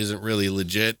 isn't really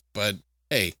legit. But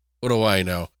hey, what do I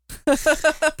know?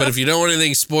 But if you don't want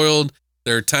anything spoiled,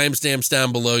 there are timestamps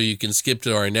down below. You can skip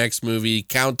to our next movie,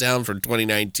 Countdown for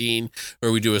 2019,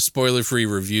 where we do a spoiler-free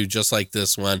review just like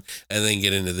this one and then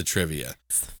get into the trivia.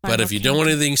 But if you don't want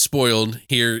anything spoiled,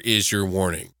 here is your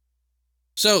warning.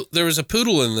 So there was a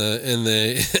poodle in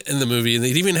the movie, and they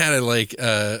even had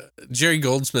Jerry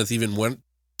Goldsmith even went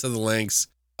to the lengths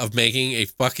of making a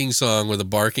fucking song with a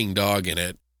barking dog in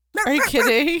it. Are you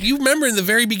kidding? You remember in the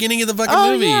very beginning of the fucking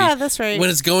movie? Oh, yeah, that's right. When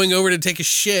it's going over to take a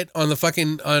shit on the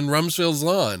fucking, on Rumsfeld's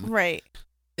lawn. Right.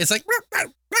 It's like...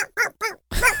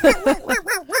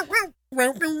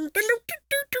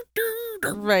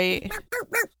 Right.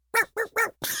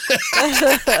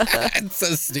 It's so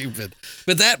stupid.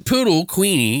 But that poodle,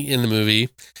 Queenie, in the movie,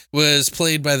 was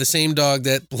played by the same dog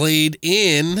that played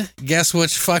in, guess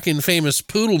which fucking famous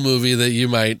poodle movie that you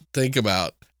might think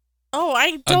about? Oh,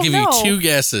 I don't know. I'll give you two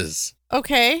guesses.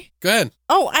 Okay. Go ahead.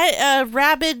 Oh,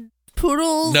 rabid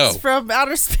poodles from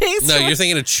outer space? No, you're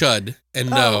thinking of Chud, and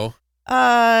no.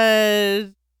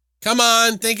 Come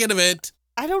on, thinking of it.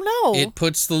 I don't know. It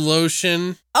puts the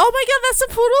lotion. Oh my God, that's a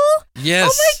poodle?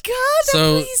 Yes. Oh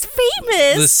my God, he's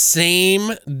famous. The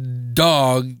same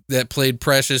dog that played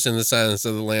Precious in The Silence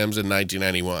of the Lambs in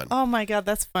 1991. Oh my God,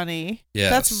 that's funny. Yes.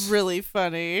 That's really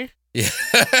funny. Yeah.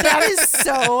 That is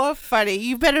so funny.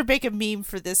 You better make a meme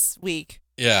for this week.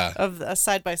 Yeah. Of a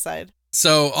side by side.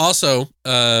 So also,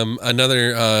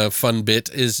 another fun bit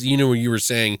is, where you were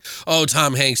saying, oh,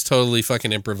 Tom Hanks totally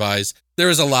fucking improvised. There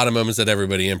was a lot of moments that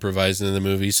everybody improvised in the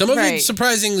movie. Some of it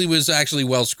surprisingly was actually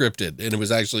well scripted and it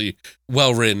was actually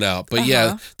well written out. But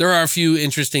yeah, there are a few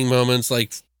interesting moments,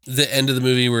 like the end of the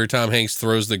movie where Tom Hanks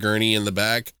throws the gurney in the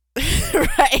back.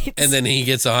 Right. And then he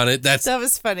gets on it. That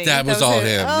was funny. That was all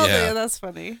him. Oh, yeah, that's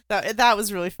funny. That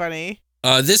was really funny.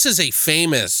 This is a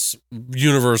famous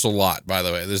Universal lot, by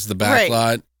the way. This is the back Right.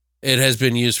 lot. It has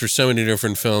been used for so many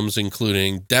different films,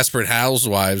 including Desperate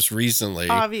Housewives recently.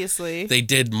 Obviously. They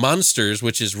did Munsters,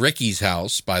 which is Ricky's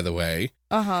house, by the way.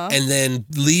 Uh-huh. And then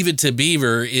Leave It to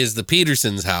Beaver is the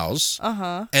Petersons' house.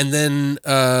 Uh-huh. And then,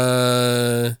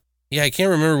 I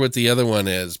can't remember what the other one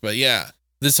is, but yeah,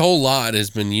 this whole lot has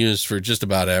been used for just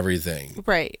about everything.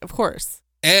 Right, of course.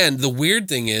 And the weird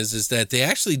thing is that they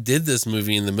actually did this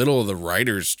movie in the middle of the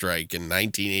writers' strike in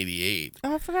 1988.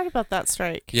 Oh, I forgot about that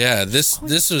strike. Yeah, this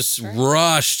was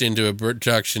rushed into a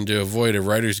production to avoid a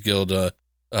Writers Guild,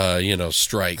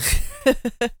 strike.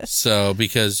 So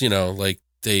because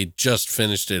they just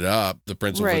finished it up, the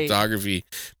principal Right. photography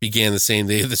began the same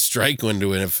day the strike went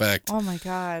into effect. Oh my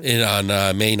God. On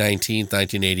May 19th,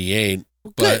 1988.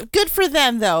 But Good for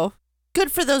them, though.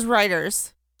 Good for those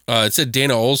writers. it said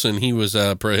Dana Olson, he was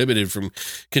prohibited from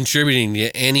contributing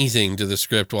to anything to the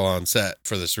script while on set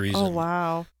for this reason. Oh,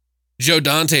 wow. Joe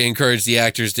Dante encouraged the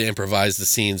actors to improvise the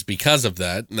scenes because of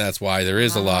that, and that's why there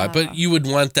is a lot. But you would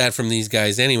want that from these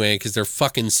guys anyway, because they're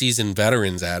fucking seasoned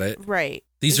veterans at it. Right.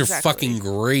 These are exactly. fucking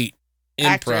great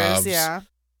improvs. Actors, yeah.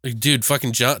 Like, dude,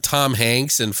 fucking Tom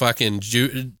Hanks and fucking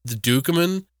the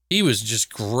Dukeman, he was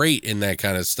just great in that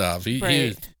kind of stuff.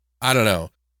 Right. I don't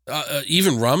know.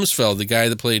 Even Rumsfeld, the guy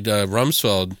that played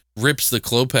Rumsfeld, rips the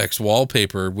Klopex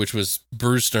wallpaper, which was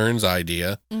Bruce Stern's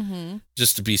idea,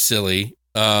 just to be silly.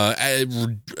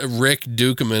 Rick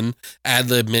Dukeman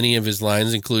ad-libbed many of his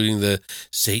lines, including the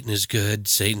 "Satan is good,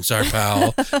 Satan's our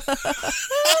pal."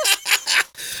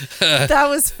 That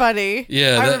was funny.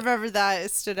 Yeah, I remember that.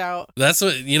 It stood out. That's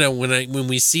what, when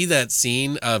we see that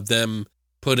scene of them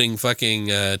putting fucking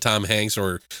Tom Hanks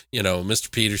or, Mr.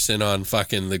 Peterson on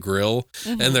fucking the grill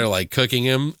and they're like cooking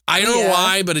him. I don't know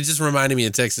why, but it just reminded me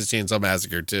of Texas Chainsaw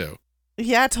Massacre too.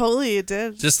 Yeah, totally. It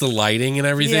did. Just the lighting and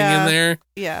everything in there.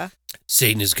 Yeah.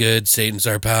 Satan is good. Satan's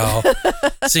our pal.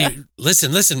 See,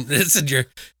 listen.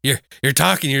 You're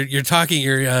talking. You're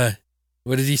talking.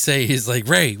 What did he say? He's like,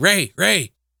 Ray.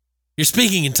 You're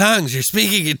speaking in tongues.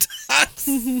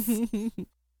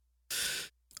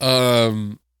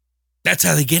 That's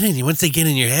how they get in you. Once they get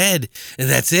in your head, and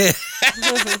that's it.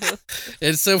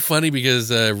 It's so funny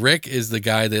because Rick is the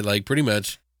guy that, like, pretty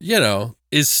much,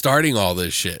 is starting all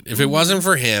this shit. If it wasn't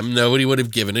for him, nobody would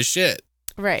have given a shit.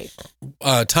 Right.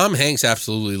 Tom Hanks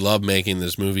absolutely loved making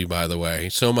this movie, by the way.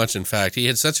 So much, in fact, he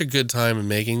had such a good time in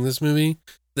making this movie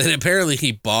that apparently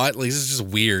he bought, like, this is just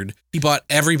weird. He bought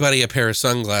everybody a pair of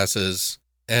sunglasses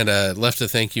and left a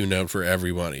thank you note for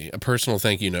everybody, a personal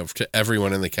thank you note to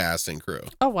everyone in the cast and crew.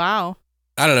 Oh, wow.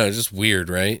 I don't know, it's just weird,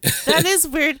 right? That is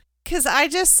weird because I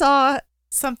just saw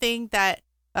something that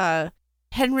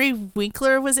Henry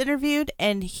Winkler was interviewed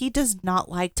and he does not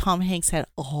like Tom Hanks at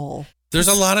all. There's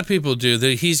a lot of people do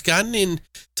that. He's gotten in.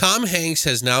 Tom Hanks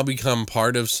has now become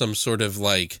part of some sort of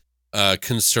like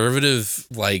conservative,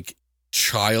 like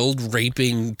child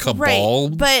raping cabal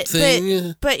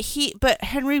thing. But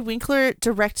Henry Winkler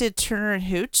directed Turner and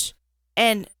Hooch,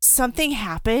 and something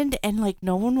happened, and like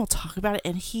no one will talk about it,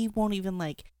 and he won't even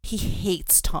he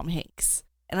hates Tom Hanks,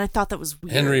 and I thought that was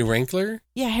weird. Henry Winkler?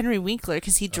 Yeah, Henry Winkler,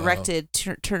 because he directed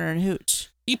Turner and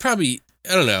Hooch. He probably,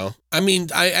 I don't know. I mean,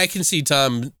 I can see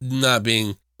Tom not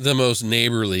being the most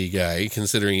neighborly guy,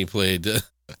 considering he played the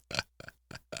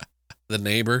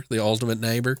neighbor, the ultimate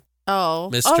neighbor. Oh.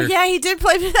 Mr. Oh, yeah, he did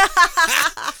play.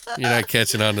 You're not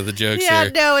catching on to the jokes Yeah,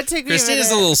 here. no, it took me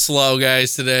Christina's a little slow,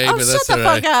 guys, today. Oh, but shut that's the all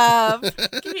right. fuck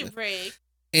up. Give me a break.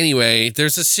 Anyway,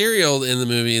 there's a cereal in the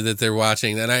movie that they're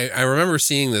watching, and I remember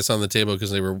seeing this on the table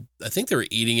because I think they were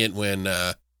eating it when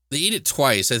they eat it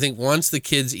twice. I think once the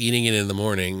kid's eating it in the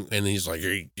morning, and he's like,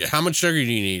 "How much sugar do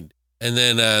you need?" And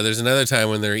then there's another time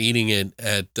when they're eating it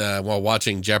while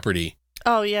watching Jeopardy.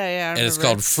 Oh yeah, and it's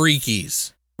called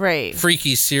Freakies. Right.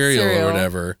 Freaky cereal or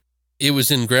whatever. It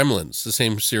was in Gremlins, the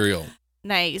same cereal.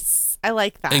 Nice. I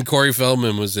like that. And Corey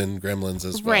Feldman was in Gremlins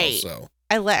as well. Right. So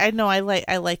I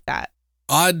like that.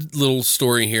 Odd little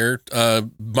story here.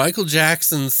 Michael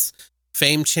Jackson's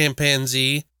famed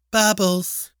chimpanzee,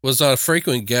 Bubbles, was a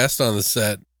frequent guest on the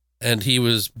set, and he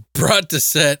was brought to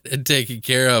set and taken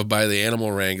care of by the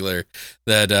animal wrangler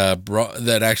that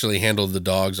actually handled the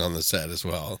dogs on the set as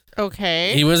well.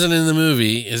 Okay. He wasn't in the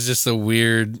movie. It's just a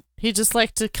weird... He just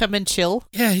liked to come and chill?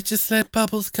 Yeah, he just let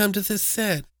Bubbles come to the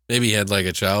set. Maybe he had like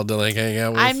a child to like hang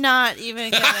out with. I'm not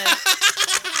even going to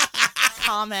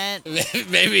comment.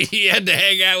 Maybe he had to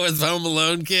hang out with Home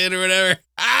Alone kid or whatever.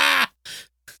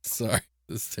 Sorry,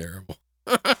 this is terrible.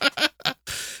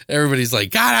 Everybody's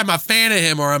like, God, I'm a fan of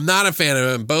him or I'm not a fan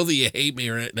of him. Both of you hate me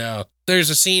right now. There's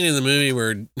a scene in the movie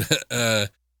where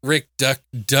Rick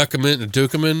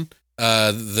Dukeman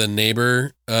the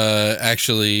neighbor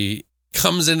actually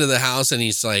comes into the house and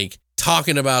he's like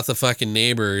talking about the fucking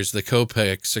neighbors, the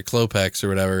Klopeks or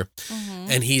whatever.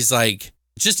 Mm-hmm. And he's like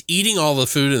just eating all the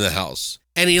food in the house.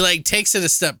 And he like takes it a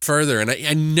step further. And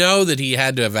I know that he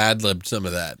had to have ad-libbed some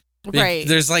of that. Right.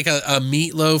 There's like a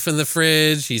meatloaf in the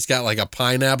fridge. He's got like a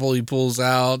pineapple he pulls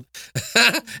out.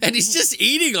 And he's just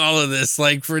eating all of this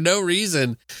like for no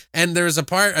reason. And there's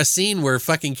a scene where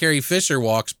fucking Carrie Fisher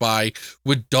walks by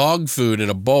with dog food in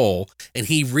a bowl. And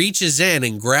he reaches in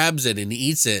and grabs it and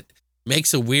eats it.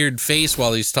 Makes a weird face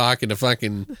while he's talking to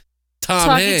fucking Tom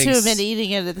Hanks. Talking to him and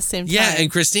eating it at the same time. Yeah, and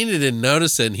Christina didn't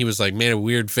notice it. And he was like, made a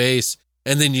weird face.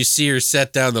 And then you see her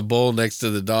set down the bowl next to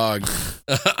the dog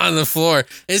on the floor.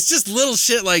 It's just little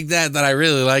shit like that I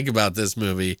really like about this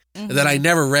movie. Mm-hmm. That I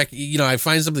never I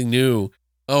find something new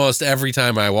almost every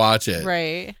time I watch it.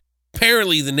 Right.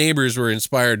 Apparently, the neighbors were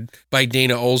inspired by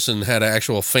Dana Olson, had an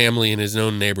actual family in his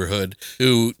own neighborhood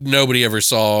who nobody ever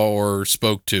saw or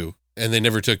spoke to. And they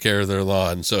never took care of their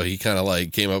lawn. So he kind of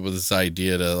like came up with this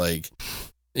idea to like,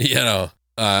 I don't know.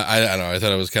 I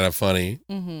thought it was kind of funny.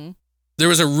 Mm-hmm. There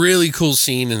was a really cool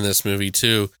scene in this movie,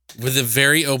 too. With the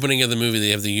very opening of the movie, they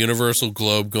have the Universal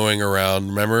Globe going around,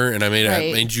 remember? And I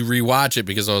made you rewatch it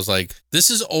because I was like,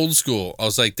 this is old school. I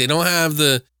was like, they don't have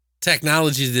the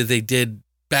technology that they did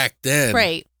back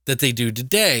then that they do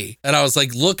today. And I was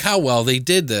like, look how well they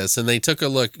did this. And they took a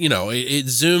look, it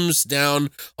zooms down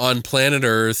on planet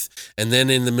Earth and then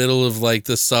in the middle of like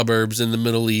the suburbs in the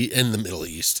Middle East, in the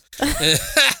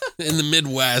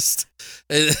Midwest.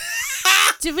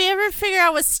 Did we ever figure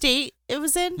out what state it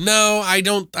was in? No, I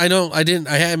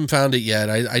haven't found it yet.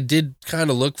 I did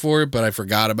kind of look for it, but I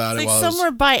forgot about it. Like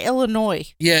somewhere by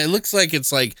Illinois. Yeah, it looks like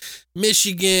it's like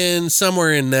Michigan,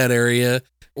 somewhere in that area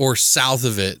or south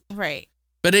of it. Right.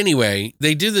 But anyway,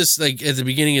 they do this like at the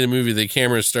beginning of the movie, the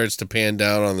camera starts to pan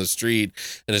down on the street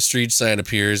and a street sign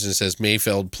appears and says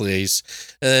Mayfeld Place.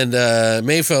 And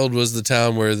Mayfeld was the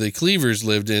town where the Cleavers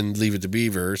lived in Leave It to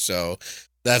Beaver. So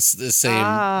that's the same.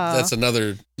 That's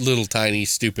another little tiny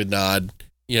stupid nod,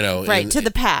 Right, to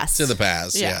the past. To the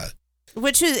past, yeah.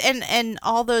 Which is, and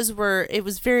all those were, it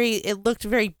looked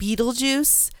very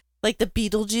Beetlejuice, like the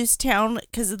Beetlejuice town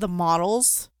because of the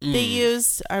models they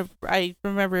used. I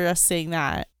remember us saying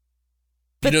that.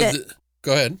 But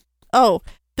go ahead. Oh,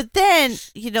 but then,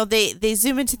 they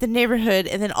zoom into the neighborhood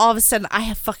and then all of a sudden I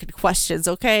have fucking questions,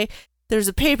 okay? There's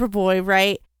a paper boy,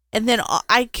 right? And then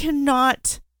I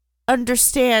cannot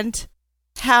understand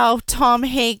how Tom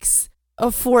Hanks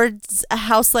affords a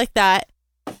house like that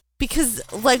because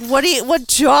like what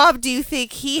job do you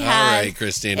think he had all right,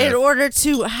 Christina, in order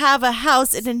to have a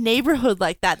house in a neighborhood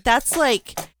like that? That's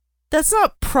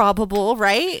not probable,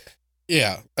 right?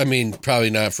 Yeah, I mean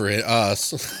probably not for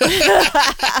us.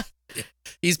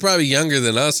 He's probably younger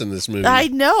than us in this movie. I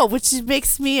know, which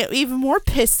makes me even more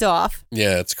pissed off.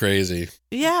 Yeah, it's crazy.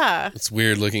 Yeah. It's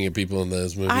weird looking at people in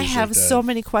those movies. I have so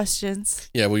many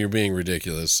questions. Yeah, well, you're being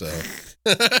ridiculous, so.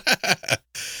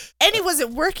 And he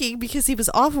wasn't working because he was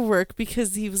off of work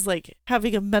because he was like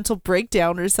having a mental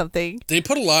breakdown or something. They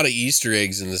put a lot of Easter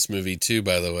eggs in this movie too,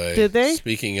 by the way. Did they?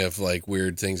 Speaking of like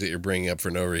weird things that you're bringing up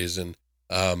for no reason.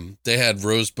 They had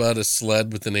Rosebud, a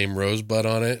sled with the name Rosebud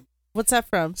on it. What's that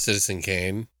from? Citizen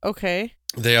Kane. Okay.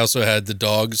 They also had the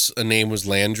dog's name was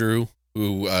Landrew,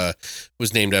 who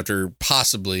was named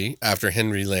possibly after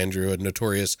Henry Landrew, a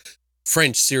notorious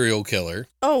French serial killer.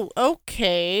 Oh,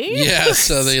 okay. Yeah,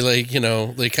 so they they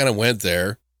kind of went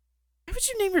there. Why would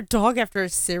you name your dog after a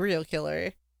serial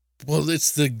killer? Well,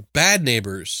 it's the Bad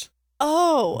Neighbors.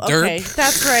 Oh, okay. Derp.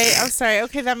 That's right. I'm sorry.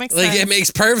 Okay, that makes sense. Like, it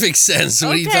makes perfect sense.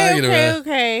 What are you talking about?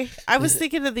 Okay. I was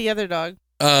thinking of the other dog.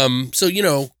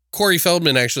 So, Corey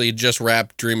Feldman actually had just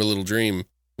wrapped Dream a Little Dream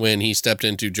when he stepped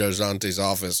into Joe Dante's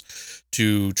office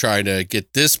to try to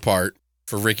get this part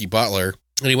for Ricky Butler.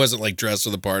 And he wasn't like dressed for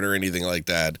the part or anything like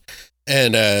that.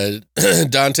 And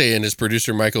Dante and his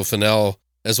producer, Michael Fennell,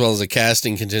 as well as a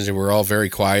casting contingent, were all very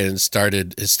quiet and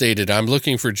stated, "I'm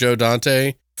looking for Joe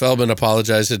Dante." Feldman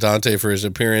apologized to Dante for his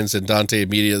appearance, and Dante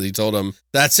immediately told him,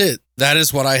 "That's it. That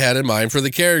is what I had in mind for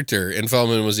the character." And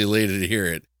Feldman was elated to hear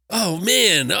it. "Oh,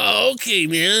 man. Oh, okay,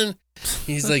 man."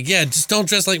 He's like, "Yeah, just don't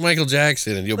dress like Michael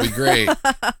Jackson and you'll be great."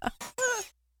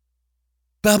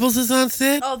 Bubbles is on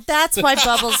set? Oh, that's why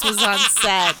Bubbles was on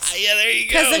set. Yeah, there you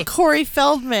go. Because of Corey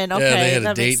Feldman. Okay, yeah, they had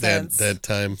that a date makes sense. that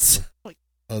time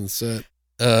on set.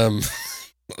 I'm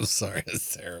sorry,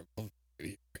 that's terrible.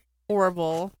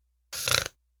 Horrible.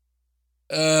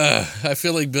 I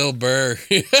feel like Bill Burr.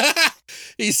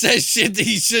 He says shit that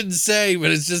he shouldn't say,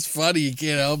 but it's just funny. You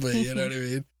can't help it. You know what I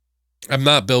mean? I'm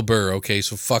not Bill Burr, okay?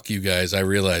 So fuck you guys. I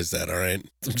realize that, all right?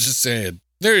 I'm just saying.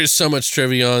 There is so much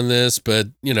trivia on this, but,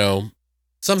 you know,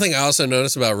 something I also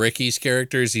noticed about Ricky's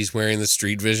character is he's wearing the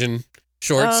Street Vision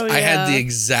shorts. Oh, I had the yeah.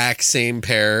 exact same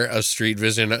pair of Street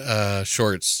Vision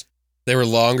shorts. They were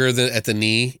longer at the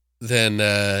knee than,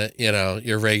 you know,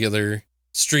 your regular.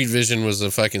 Street Vision was a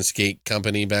fucking skate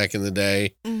company back in the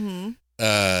day. Mm-hmm.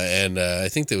 And I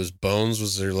think that was Bones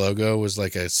was their logo, was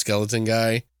like a skeleton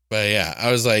guy. But yeah,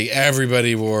 I was like,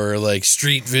 everybody wore like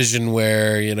Street Vision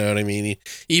wear, you know what I mean?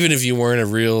 Even if you weren't a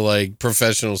real like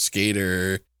professional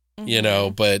skater, you know,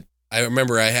 but I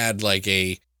remember I had like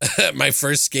my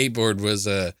first skateboard was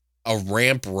a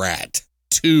Ramp Rat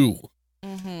 2.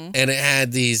 Mm-hmm. And it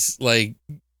had these like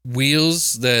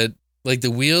wheels that, like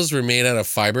the wheels were made out of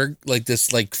fiber, like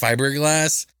this like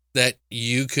fiberglass that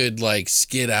you could like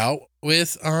skid out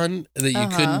with on that you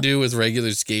couldn't do with regular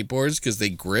skateboards because they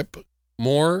grip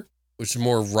more, which is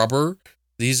more rubber.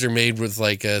 These are made with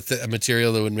like a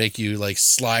material that would make you like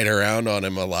slide around on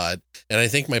them a lot. And I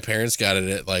think my parents got it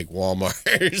at like Walmart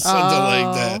or something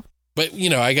like that. But, you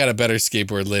know, I got a better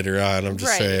skateboard later on. I'm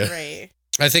just saying. Right.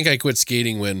 I think I quit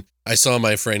skating when I saw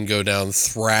my friend go down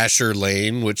Thrasher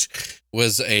Lane, which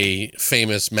was a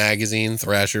famous magazine,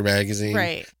 Thrasher magazine,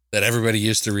 Right. that everybody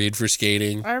used to read for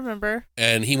skating. I remember.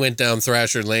 And he went down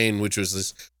Thrasher Lane, which was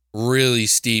this really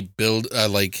steep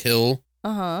like hill.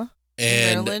 Uh-huh.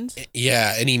 And Maryland?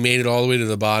 yeah, and he made it all the way to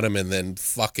the bottom and then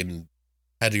fucking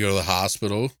had to go to the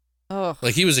hospital. Oh.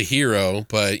 Like he was a hero,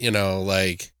 but you know,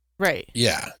 like, Right.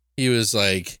 yeah, he was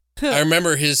like, I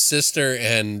remember his sister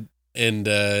and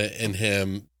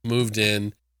him moved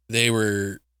in. They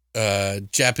were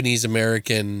Japanese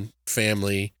American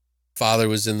family. Father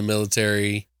was in the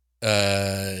military,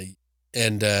 and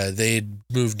they had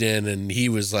moved in, and he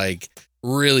was like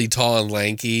really tall and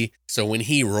lanky. So when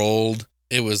he rolled,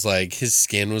 it was like his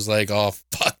skin was like all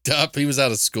fucked up. He was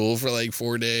out of school for like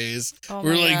 4 days. Oh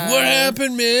We're my like, God. what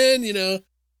happened, man? You know,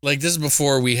 like this is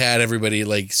before we had everybody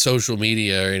like social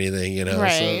media or anything, you know? So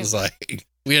Right. it was like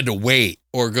we had to wait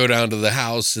or go down to the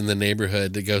house in the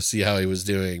neighborhood to go see how he was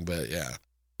doing. But yeah,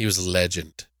 he was a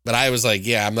legend. But I was like,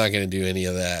 yeah, I'm not going to do any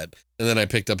of that. And then I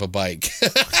picked up a bike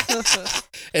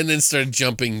and then started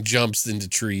jumping jumps into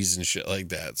trees and shit like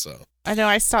that. So I know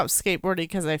I stopped skateboarding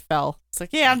because I fell. It's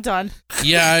like, yeah, I'm done.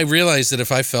 yeah, I realized that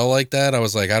if I fell like that, I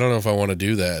was like, I don't know if I want to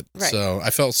do that. Right. So I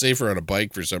felt safer on a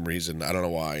bike for some reason. I don't know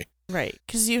why. Right.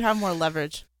 Because you have more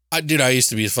leverage. I used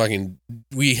to be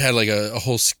we had like a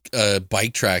whole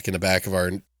bike track in the back of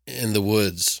in the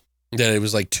woods that it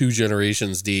was like 2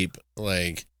 generations deep.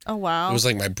 Like, Oh, wow. it was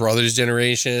like my brother's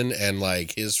generation and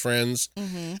like his friends.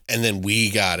 Mm-hmm. And then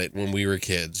we got it when we were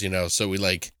kids, you know? So we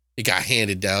like, it got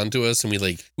handed down to us and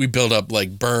we built up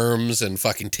like berms and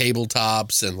fucking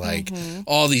tabletops and like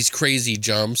all these crazy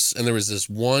jumps. And there was this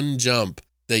one jump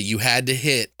that you had to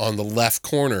hit on the left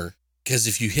corner because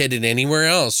if you hit it anywhere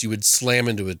else, you would slam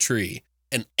into a tree.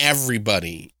 And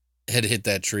everybody had hit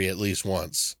that tree at least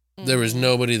once. There was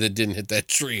nobody that didn't hit that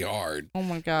tree hard. Oh,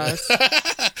 my gosh.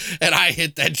 And I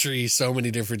hit that tree so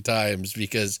many different times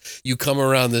because you come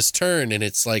around this turn and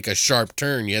it's like a sharp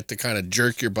turn. You have to kind of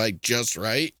jerk your bike just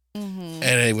right. Mm-hmm.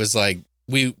 And it was like,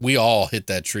 we all hit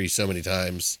that tree so many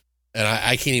times. And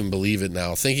I can't even believe it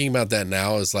now. Thinking about that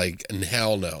now is like,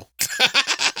 hell no.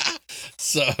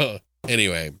 So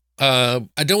anyway, I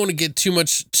don't want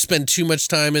to spend too much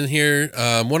time in here.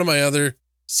 One of my other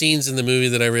scenes in the movie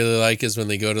that I really like is when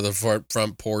they go to the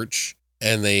front porch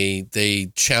and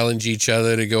they challenge each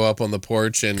other to go up on the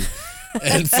porch and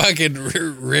fucking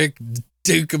Rick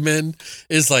Dukeman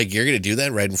is like, you're going to do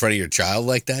that right in front of your child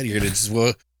like that? You're going to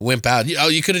just wimp out.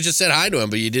 You could have just said hi to him,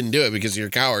 but you didn't do it because you're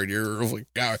a coward. You're a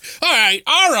coward.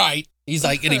 All right. He's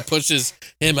like, and he pushes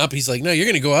him up. He's like, no, you're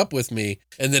going to go up with me.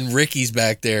 And then Ricky's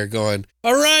back there going,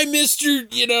 all right,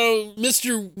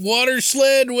 Mr. Water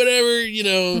Sled,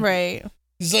 whatever, Right.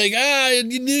 He's like,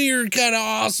 you knew you were kind of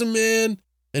awesome, man.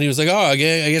 And he was like, oh, I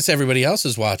guess everybody else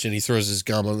is watching. He throws his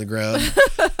gum on the ground,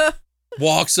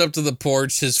 walks up to the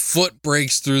porch. His foot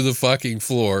breaks through the fucking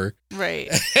floor.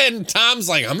 Right. And Tom's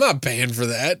like, I'm not paying for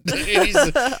that.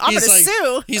 I'm going to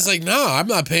sue. He's like, no, I'm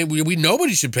not paying.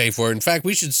 Nobody should pay for it. In fact,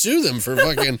 we should sue them for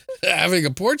fucking having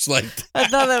a porch like that. I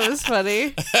thought that was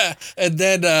funny. And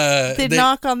then They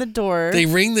knock on the door. They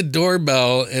ring the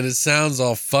doorbell and it sounds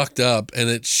all fucked up and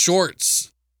it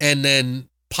shorts and then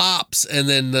pops and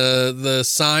then the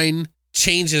sign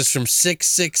changes from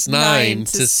 669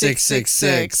 to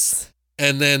 666.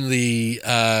 And then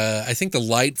I think the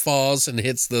light falls and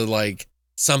hits the like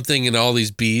something and all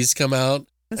these bees come out.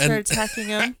 And start attacking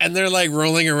him. And they're like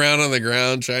rolling around on the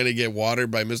ground trying to get watered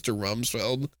by Mr.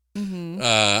 Rumsfeld.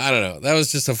 I don't know. That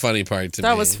was just a funny part to me.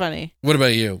 That was funny. What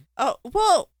about you? Oh,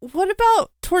 well, what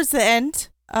about towards the end?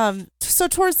 So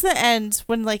towards the end,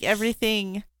 when like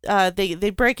everything, they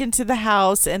break into the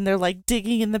house and they're like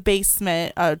digging in the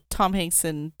basement. Tom Hanks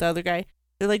and the other guy,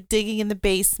 they're like digging in the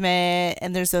basement,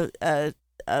 and there's a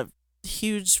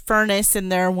huge furnace in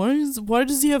there. Why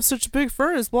does he have such a big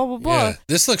furnace? Blah blah blah. Yeah,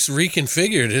 this looks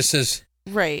reconfigured. This is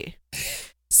right.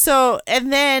 So,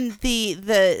 and then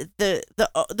the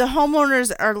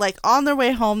homeowners are like on their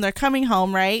way home. They're coming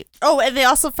home, right? Oh, and they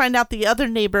also find out the other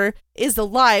neighbor is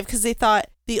alive because they thought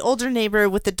the older neighbor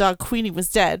with the dog Queenie was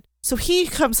dead. So he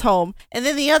comes home, and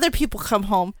then the other people come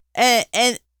home, and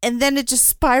then it just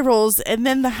spirals, and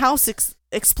then the house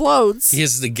explodes. he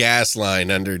has the gas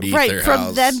line underneath Right, their from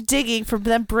house. them digging, from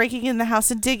them breaking in the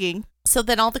house and digging. So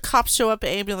then all the cops show up, an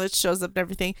ambulance shows up and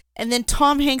everything. And then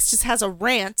Tom Hanks just has a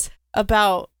rant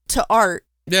to Art.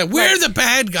 Yeah, we're the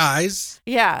bad guys.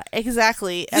 Yeah,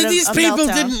 exactly. And These a people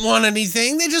meltdown. didn't want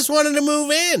anything. They just wanted to move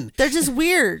in. They're just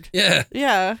weird. Yeah.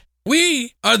 Yeah.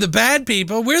 We are the bad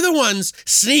people. We're the ones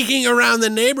sneaking around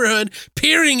the neighborhood,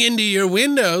 peering into your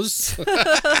windows.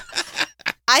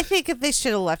 I think they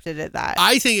should have left it at that.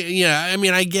 I think, yeah, I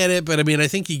mean, I get it, but I mean, I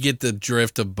think you get the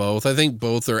drift of both. I think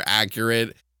both are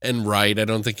accurate and right. I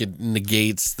don't think it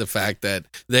negates the fact that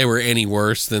they were any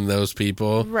worse than those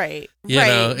people. Right. You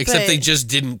know, except but- they just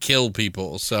didn't kill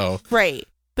people. So, Right.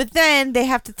 But then they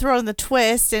have to throw in the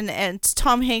twist, and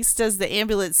Tom Hanks does the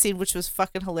ambulance scene, which was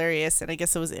fucking hilarious. And I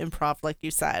guess it was improv, like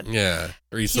you said. yeah.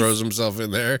 Or he throws himself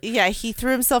in there Yeah, he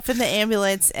threw himself in the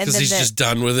ambulance, and because then he's just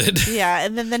done with it. yeah,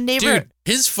 and then the neighbor. Dude,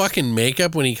 his fucking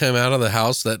makeup when he came out of the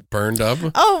house that burned up.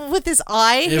 Oh, with his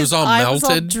eye. It was all eye was all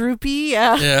melted. droopy.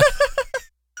 Yeah. Yeah.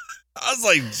 I was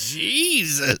like,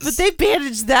 Jesus. But they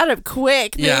bandaged that up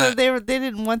quick. Yeah. They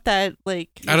didn't want that, like.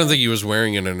 I don't think he was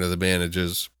wearing it under the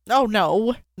bandages. Oh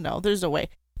no, there's no way.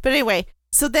 But anyway,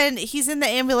 so then he's in the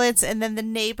ambulance, and then the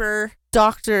neighbor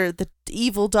doctor, the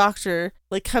evil doctor,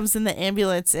 like comes in the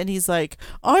ambulance, and he's like,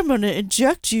 "I'm gonna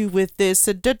inject you with this."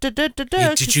 And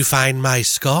Did you find my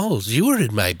skulls? You were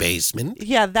in my basement.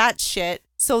 Yeah, that shit.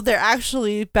 So they're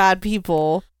actually bad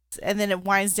people. And then it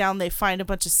winds down. They find a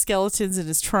bunch of skeletons in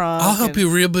his trunk. I'll help and- you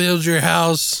rebuild your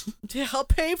house. Yeah, I'll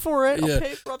pay for it. Yeah. I'll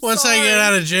pay for it. Once I get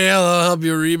out of jail, I'll help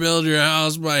you rebuild your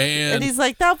house by hand. And he's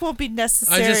like, that won't be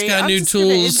necessary. I just got I'm new just gonna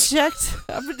tools." inject.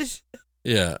 I'm gonna.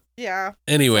 Yeah. Yeah.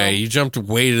 Anyway, So- you jumped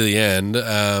way to the end.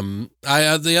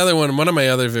 The other one of my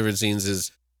other favorite scenes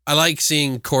is I like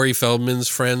seeing Corey Feldman's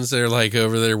friends. They're like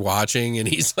over there watching, and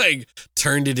he's like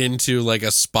turned it into like a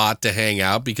spot to hang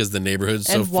out because the neighborhood's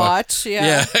so And watch. Yeah.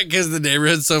 Yeah, because the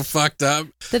neighborhood's so fucked up.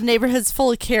 The neighborhood's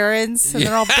full of Karens, and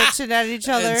they're all Yeah. bitching at each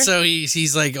other. And so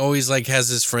he's like always like has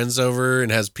his friends over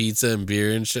and has pizza and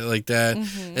beer and shit like that.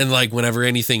 Mm-hmm. And like whenever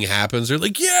anything happens, they're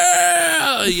like,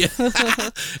 yeah.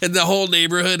 And the whole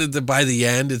neighborhood by the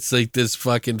end, it's like this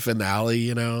fucking finale,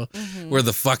 you know, where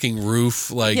the fucking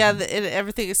roof like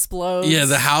everything explodes. yeah,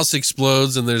 the house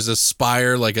explodes and there's a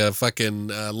spire like a fucking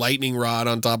lightning rod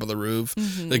on top of the roof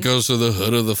that goes through the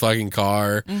hood of the fucking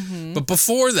car. But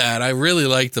before that, I really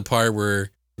like the part where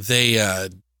they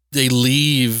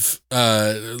leave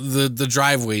the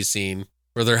driveway scene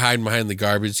where they're hiding behind the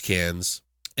garbage cans.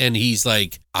 And he's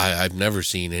like, I've never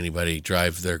seen anybody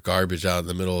drive their garbage out in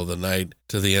the middle of the night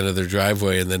to the end of their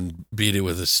driveway and then beat it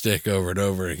with a stick over and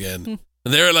over again.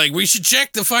 And they were like, we should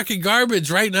check the fucking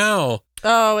garbage right now.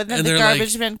 Oh, and then And the they're like-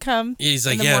 garbage men come. He's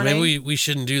in like, the yeah, morning. maybe we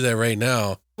shouldn't do that right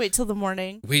now. Wait till the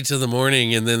morning. Wait till the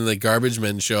morning. And then the garbage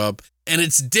men show up and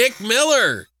it's Dick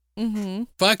Miller. Mm-hmm.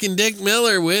 Fucking Dick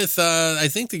Miller with, I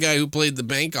think the guy who played the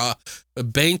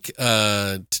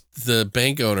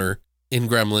bank owner in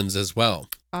Gremlins as well.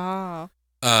 Ah.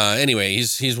 Anyway,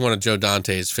 he's one of Joe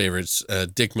Dante's favorites,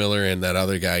 Dick Miller and that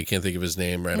other guy. I can't think of his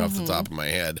name right off the top of my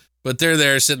head. But they're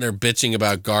there sitting there bitching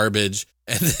about garbage.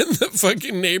 And then the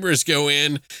fucking neighbors go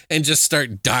in and just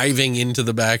start diving into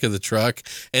the back of the truck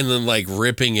and then like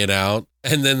ripping it out.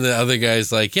 And then the other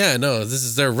guy's like, yeah, no, this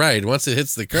is their right. Once it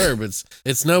hits the curb,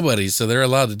 it's nobody's. So they're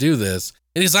allowed to do this.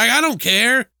 And he's like, I don't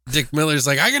care. Dick Miller's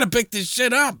like, I got to pick this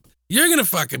shit up. You're going to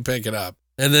fucking pick it up.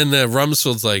 And then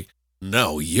Rumsfeld's like,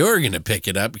 no, you're going to pick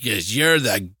it up because you're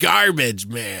the garbage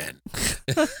man.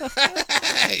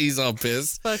 He's all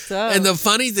pissed. Fucked up. And the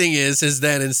funny thing is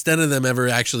that instead of them ever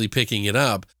actually picking it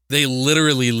up, they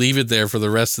literally leave it there for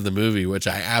the rest of the movie, which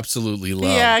I absolutely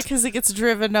love. yeah, because it gets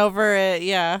driven over it.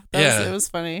 Yeah. It was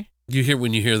funny.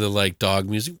 When you hear the like dog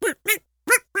music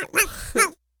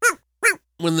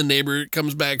when the neighbor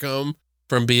comes back home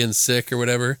from being sick or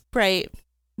whatever. Right.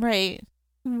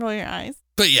 Roll your eyes.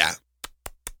 But yeah,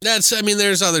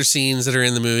 There's other scenes that are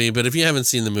in the movie, but if you haven't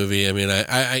seen the movie, I mean,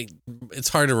 I it's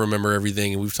hard to remember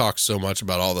everything, and we've talked so much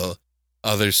about all the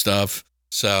other stuff.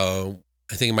 So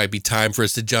I think it might be time for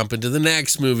us to jump into the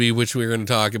next movie, which we're going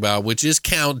to talk about, which is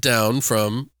Countdown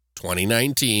from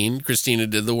 2019. Christina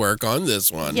did the work on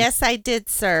this one. Yes, I did,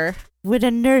 sir. When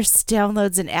a nurse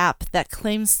downloads an app that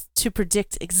claims to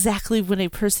predict exactly when a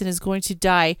person is going to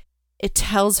die, it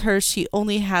tells her she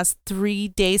only has 3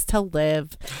 days to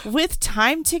live. With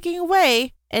time ticking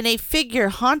away and a figure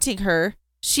haunting her,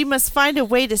 she must find a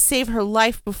way to save her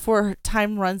life before her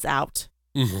time runs out.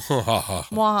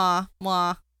 Mwah,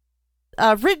 mwah.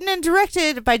 Written and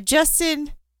directed by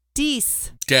Justin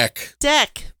Deck.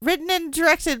 Written and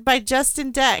directed by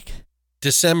Justin Deck.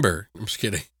 December. I'm just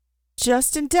kidding.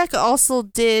 Justin Deck also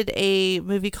did a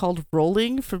movie called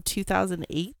Rolling from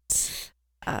 2008.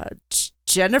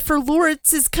 Jennifer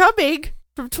Lawrence is Coming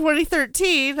from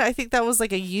 2013. I think that was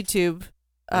like a YouTube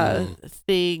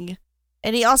thing.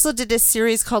 And he also did a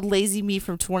series called Lazy Me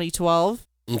from 2012.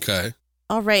 Okay.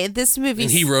 All right, and this movie...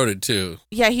 And he wrote it too.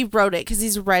 Yeah, he wrote it because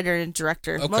he's a writer and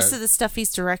director. Okay. Most of the stuff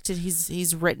he's directed,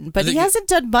 he's written. But he hasn't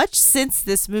done much since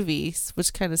this movie,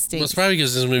 which kind of stinks. Well, it's probably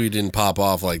because this movie didn't pop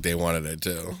off like they wanted it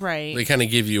to. Right. They kind of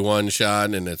give you one shot,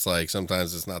 and it's like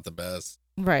sometimes it's not the best.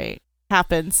 Right.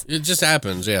 Happens. It just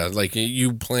happens, yeah. Like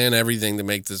you plan everything to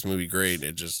make this movie great.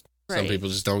 It just... Some people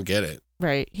just don't get it.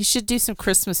 Right. He should do some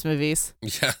Christmas movies.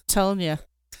 Yeah. I'm telling you.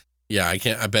 Yeah,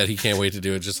 I bet he can't wait to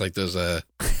do it, just like those...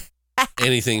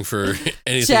 anything for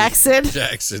anything.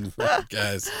 Jackson,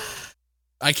 guys.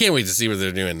 I can't wait to see what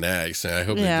they're doing next. I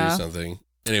hope they do something.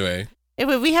 Anyway,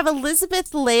 we have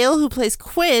Elizabeth Lail, who plays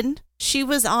Quinn. She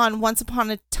was on Once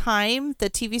Upon a Time, the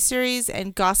TV series,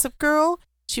 and Gossip Girl.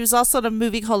 She was also in a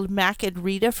movie called Mac and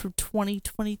Rita from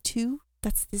 2022.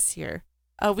 That's this year.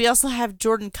 We also have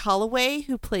Jordan Calloway,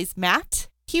 who plays Matt.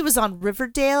 He was on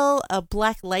Riverdale,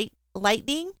 Black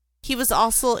Lightning. He was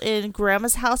also in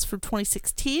Grandma's House from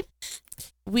 2016.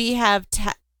 We have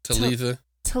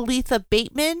Talitha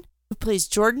Bateman, who plays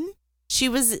Jordan. She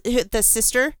was the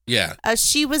sister. Yeah.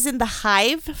 She was in The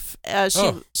Hive.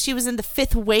 She was in The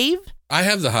Fifth Wave. I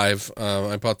have The Hive.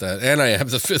 I bought that. And I have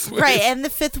The Fifth Wave. Right, and The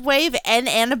Fifth Wave and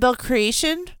Annabelle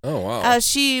Creation. Oh, wow.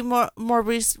 She more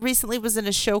recently was in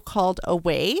a show called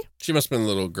Away. She must have been a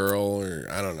little girl, or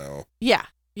I don't know. Yeah,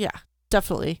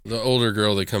 definitely. The older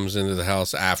girl that comes into the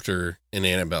house after in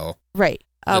Annabelle. Right.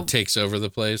 That takes over the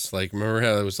place. Like, remember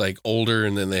how it was like older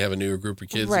and then they have a newer group of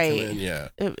kids that come in? Yeah.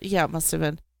 It must have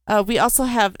been. We also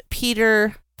have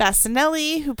Peter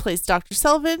Fasinelli, who plays Dr.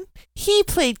 Sullivan. He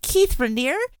played Keith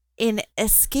Raniere in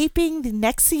Escaping the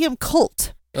NXIVM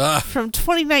Cult from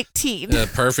 2019.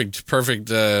 Perfect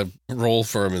role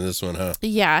for him in this one, huh?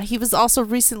 Yeah, he was also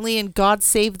recently in God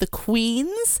Save the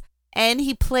Queens, and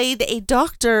he played a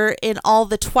doctor in all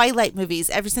the Twilight movies,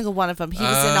 every single one of them. He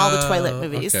was in all the Twilight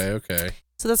movies. Okay.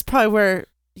 So that's probably where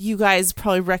you guys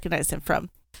probably recognize him from.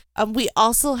 We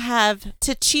also have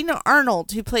Tichina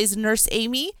Arnold, who plays Nurse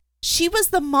Amy. She was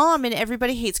the mom in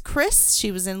Everybody Hates Chris.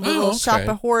 She was in Little Shop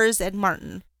of Horrors and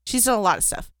Martin. She's done a lot of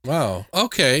stuff. Wow.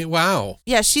 Okay. Wow.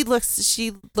 Yeah, she looked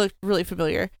really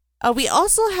familiar. We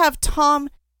also have Tom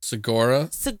Segura,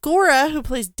 who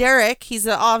plays Derek. He's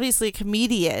obviously a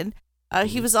comedian.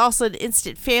 He was also in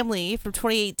Instant Family from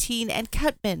 2018 and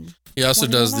Cutman. He also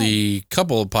does the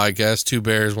couple of podcasts, Two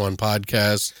Bears, One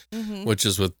Podcast, which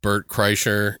is with Bert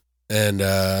Kreischer. And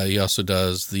he also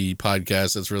does the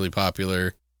podcast that's really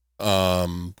popular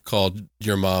called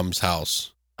Your Mom's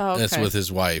House. Oh, okay. That's with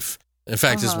his wife. In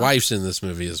fact, his wife's in this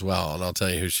movie as well, and I'll tell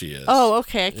you who she is. Oh,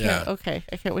 okay.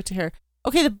 I can't wait to hear.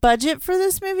 Okay, the budget for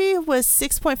this movie was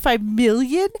 $6.5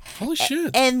 million. Holy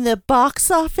shit. And the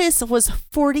box office was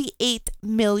 $48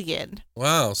 million.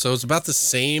 Wow. So it's about the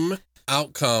same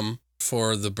outcome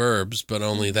for The Burbs, but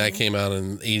only that came out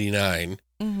in 89.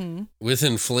 Mm-hmm. With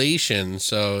inflation,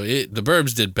 so The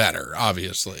Burbs did better,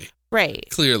 obviously. Right.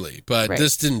 Clearly. But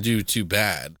this didn't do too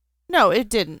bad. No, it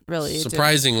didn't really.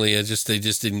 Surprisingly, they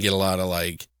just didn't get a lot of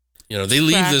they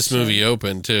leave this movie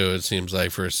open too, it seems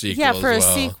like, for a sequel. Yeah, for a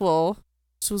sequel.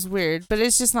 Which was weird, but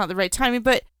it's just not the right timing.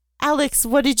 But Alex,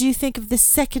 what did you think of the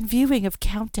second viewing of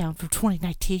Countdown from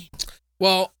 2019?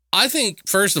 Well, I think,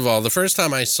 first of all, the first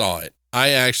time I saw it, I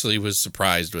actually was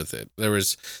surprised with it.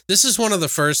 This is one of the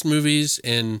first movies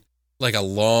in like a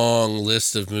long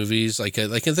list of movies. Like I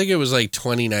think it was like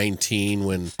 2019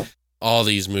 when all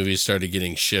these movies started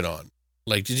getting shit on.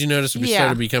 Like, did you notice we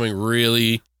started becoming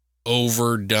really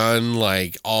overdone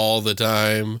like all the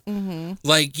time? Mm-hmm.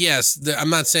 Like, yes, I'm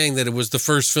not saying that it was the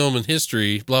first film in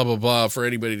history, blah, blah, blah, for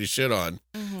anybody to shit on.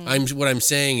 Mm-hmm. What I'm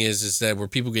saying is that where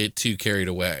people get too carried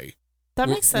away. That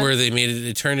makes sense. Where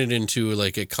they turned it into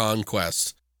like a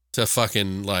conquest to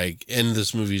fucking like end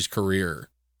this movie's career.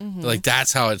 Mhm. Like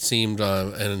that's how it seemed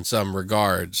in some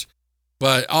regards.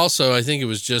 But also, I think it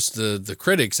was just the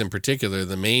critics in particular,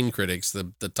 the main critics,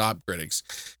 the top critics,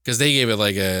 because they gave it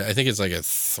like I think it's like a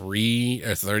 3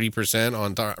 or 30%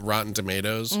 on Rotten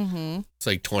Tomatoes. Mhm. It's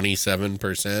like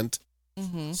 27%.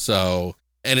 Mhm. So,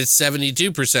 and it's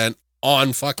 72%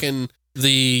 on fucking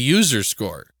the user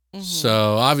score. Mhm.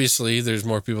 So obviously, there's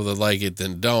more people that like it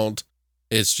than don't.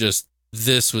 It's just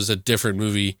this was a different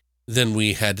movie than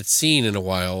we had seen in a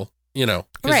while, you know,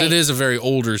 because Right. it is a very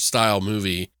older style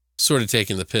movie, sort of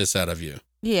taking the piss out of you.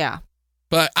 Yeah.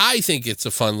 But I think it's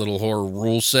a fun little horror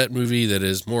rule set movie that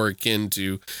is more akin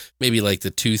to maybe like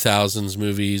the 2000s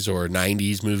movies or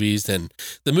 90s movies than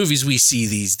the movies we see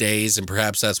these days. And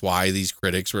perhaps that's why these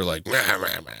critics were like, meh,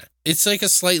 meh, meh. It's like a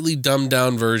slightly dumbed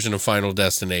down version of Final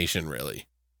Destination, really.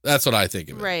 That's what I think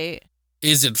of it. Right.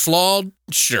 Is it flawed?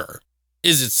 Sure.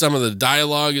 Is it some of the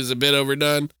dialogue is a bit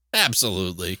overdone?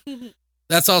 Absolutely.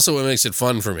 That's also what makes it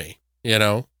fun for me, you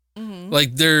know? Mhm.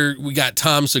 Like we got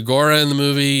Tom Segura in the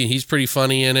movie. He's pretty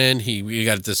funny in it. We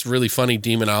got this really funny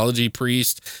demonology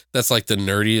priest. That's like the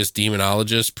nerdiest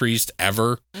demonologist priest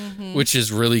ever, Mhm. which is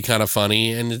really kind of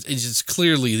funny. And it's just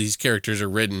clearly these characters are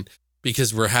written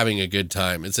because we're having a good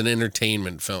time. It's an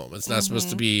entertainment film. It's not supposed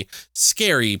to be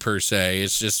scary per se.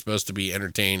 It's just supposed to be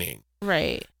entertaining.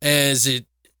 Right.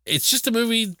 It's just a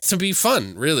movie to be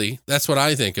fun, really. That's what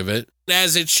I think of it.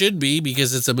 As it should be,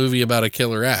 because it's a movie about a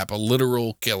killer app, a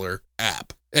literal killer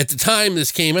app. At the time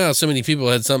this came out, so many people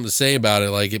had something to say about it.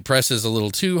 Like it presses a little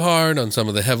too hard on some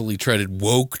of the heavily treaded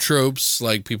woke tropes.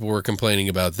 Like people were complaining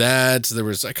about that. There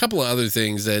was a couple of other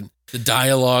things that the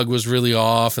dialogue was really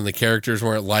off and the characters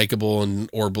weren't likable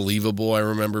or believable. I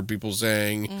remember people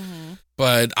saying, Mhm.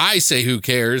 but I say who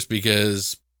cares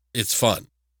because it's fun.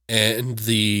 And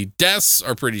the deaths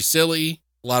are pretty silly.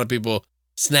 A lot of people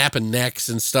snapping necks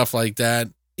and stuff like that.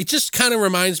 It just kind of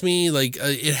reminds me, like,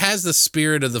 it has the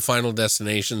spirit of the Final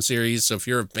Destination series. So if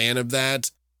you're a fan of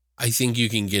that, I think you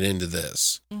can get into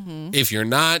this. Mhm. If you're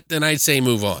not, then I'd say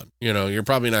move on. You know, you're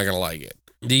probably not going to like it.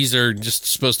 These are just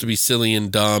supposed to be silly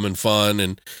and dumb and fun.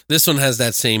 And this one has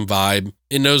that same vibe.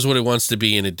 It knows what it wants to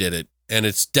be and it did it. And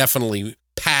it's definitely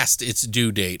past its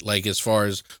due date, like as far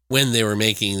as when they were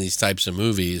making these types of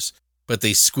movies, but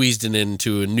they squeezed it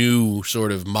into a new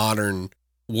sort of modern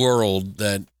world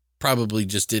that probably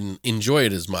just didn't enjoy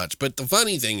it as much. But the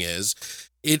funny thing is,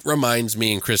 it reminds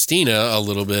me and Christina a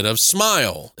little bit of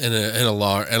Smile in a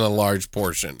large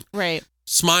portion. Right.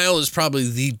 Smile is probably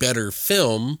the better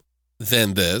film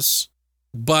than this,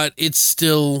 but it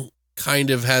still kind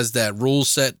of has that rule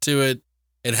set to it.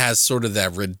 It has sort of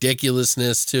that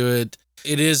ridiculousness to it.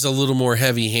 It is a little more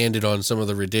heavy-handed on some of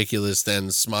the ridiculous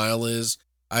than Smile is.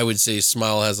 I would say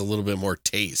Smile has a little bit more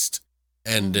taste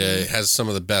and has some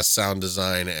of the best sound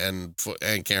design and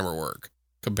camera work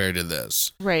compared to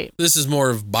this. Right. This is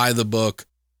more of by the book,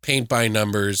 paint by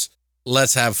numbers,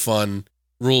 let's have fun,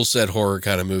 rule set horror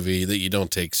kind of movie that you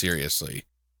don't take seriously.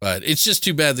 But it's just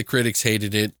too bad the critics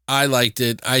hated it. I liked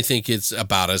it. I think it's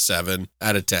about a 7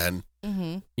 out of 10.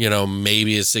 Mm-hmm. You know,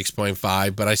 maybe a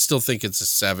 6.5, but I still think it's a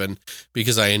 7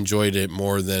 because I enjoyed it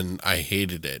more than I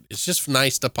hated it. It's just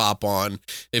nice to pop on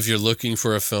if you're looking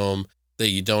for a film that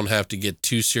you don't have to get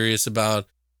too serious about,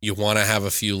 you want to have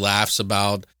a few laughs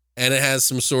about, and it has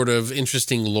some sort of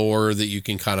interesting lore that you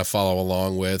can kind of follow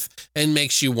along with and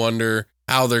makes you wonder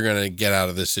how they're going to get out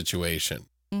of this situation.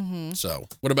 Mm-hmm. So,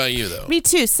 what about you, though? Me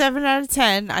too. 7 out of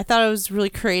 10. I thought it was really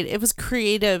creative. It was a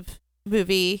creative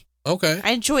movie. Okay.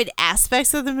 I enjoyed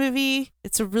aspects of the movie.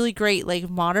 It's a really great, like,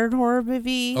 modern horror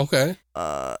movie. Okay.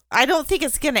 I don't think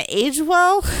it's going to age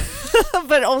well,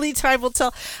 but only time will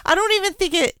tell. I don't even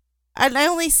think it, and I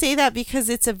only say that because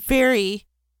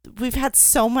we've had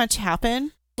so much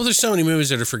happen. Well, there's so many movies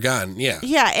that are forgotten. Yeah.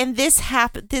 Yeah, and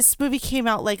this movie came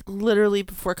out, like, literally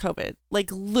before COVID.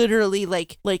 Like, literally,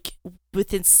 like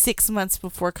within 6 months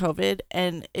before COVID,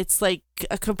 and it's, like,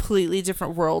 a completely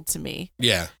different world to me.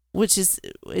 Yeah. Which is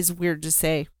weird to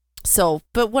say. So,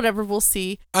 but whatever, we'll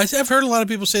see. I've heard a lot of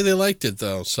people say they liked it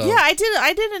though. So yeah, I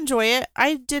did enjoy it.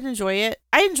 I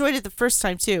enjoyed it the first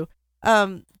time too.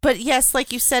 But yes,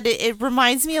 like you said, it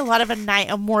reminds me a lot of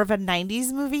more of a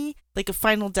 90s movie, like a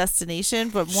Final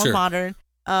Destination, but more modern.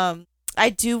 I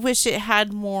do wish it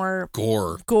had more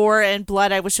gore and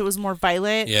blood. I wish it was more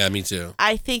violent. Yeah, me too.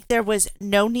 I think there was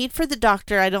no need for the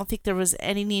doctor. I don't think there was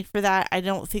any need for that. I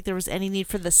don't think there was any need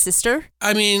for the sister.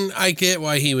 I mean, I get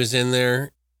why he was in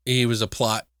there. He was a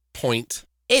plot point.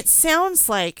 It sounds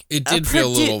like it did feel a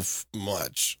little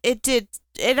much. It did,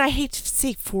 and I hate to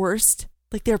say forced.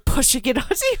 Like they're pushing it on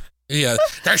you. Yeah,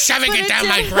 they're shoving But it it down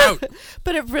my did. throat.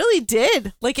 But it really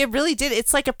did. Like, it really did.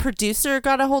 It's like a producer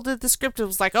got a hold of the script and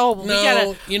was like, oh,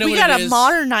 No, we what it gotta is?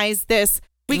 modernize this.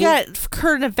 We Well- got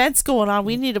current events going on.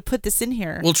 We need to put this in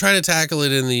here. We'll try to tackle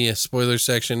it in the spoiler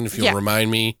section if you'll Yeah. remind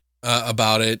me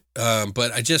about it.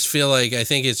 But I just feel like I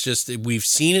think it's just we've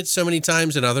seen it so many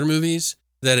times in other movies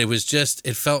that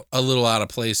it felt a little out of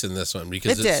place in this one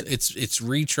because It did. it's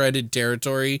retreaded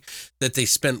territory that they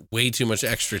spent way too much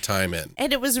extra time in.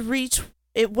 And it was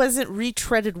it wasn't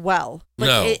retreaded well. Like,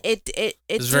 No. it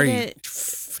It's very didn't.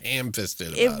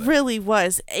 ham-fisted It about it. really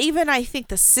was. Even I think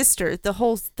the sister, the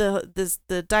whole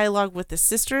the dialogue with the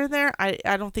sister in there, I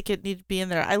don't think it needed to be in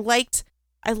there. I liked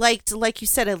like you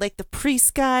said, I liked the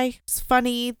priest guy. It's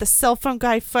funny. The cell phone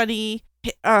guy funny.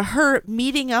 Her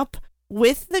meeting up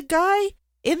with the guy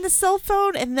in the cell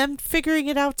phone and them figuring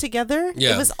it out together.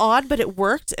 Yeah. It was odd, but it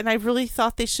worked. And I really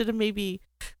thought they should have maybe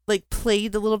like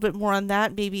played a little bit more on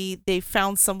that. Maybe they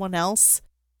found someone else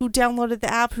who downloaded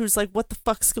the app who's like, what the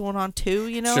fuck's going on too,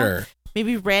 you know? Sure.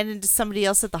 Maybe ran into somebody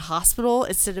else at the hospital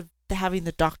instead of having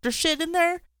the doctor shit in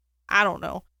there. I don't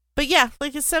know. But yeah,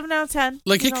 like a 7 out of 10.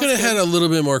 Like You it know, could have it's had good. a little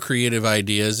bit more creative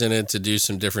ideas in it to do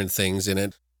some different things in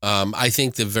it. I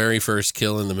think the very first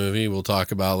kill in the movie we'll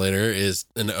talk about later is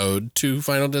an ode to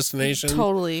Final Destination.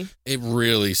 Totally. It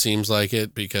really seems like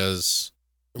it because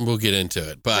we'll get into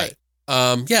it. But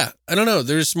Right. yeah, I don't know.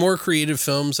 There's more creative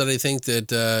films that I think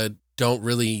that don't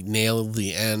really nail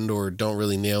the end or don't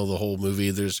really nail the whole movie.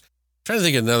 I'm trying to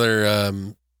think of another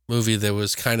movie that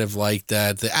was kind of like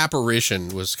that. The Apparition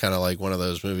was kind of like one of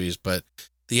those movies, but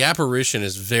The Apparition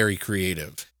is very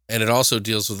creative. And it also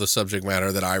deals with the subject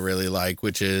matter that I really like,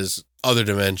 which is other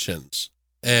dimensions.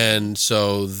 And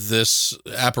so this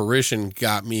Apparition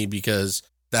got me because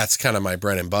that's kind of my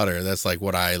bread and butter. That's like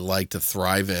what I like to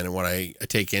thrive in and what I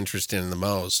take interest in the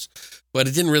most. But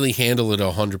it didn't really handle it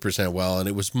 100% well. And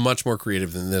it was much more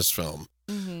creative than this film.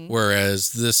 Mm-hmm.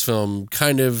 Whereas this film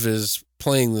kind of is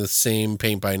playing the same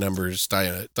paint by numbers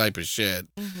type of shit,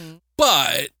 Mm-hmm.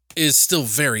 but is still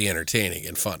very entertaining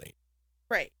and funny.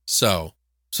 Right. So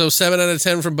 7 out of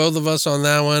 10 from both of us on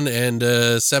that one, and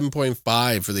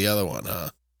 7.5 for the other one, huh?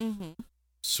 Mm-hmm.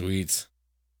 Sweet.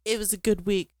 It was a good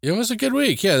week. It was a good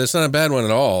week. Yeah, that's not a bad one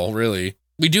at all, really.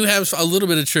 We do have a little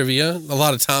bit of trivia, a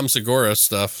lot of Tom Segura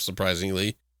stuff,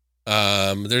 surprisingly.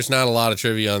 There's not a lot of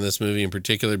trivia on this movie in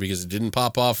particular because it didn't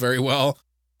pop off very well.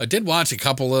 I did watch a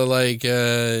couple of like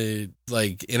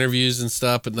interviews and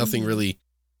stuff, but nothing Mhm. really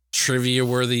trivia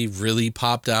worthy really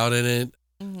popped out in it.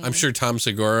 Mm-hmm. I'm sure Tom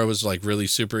Segura was like really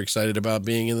super excited about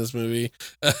being in this movie.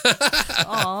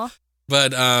 Aw.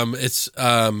 But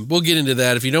we'll get into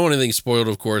that. If you don't want anything spoiled,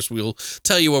 of course, we'll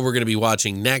tell you what we're going to be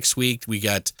watching next week. We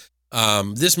got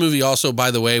this movie also, by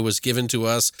the way, was given to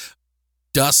us.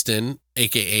 Dustin,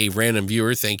 aka Random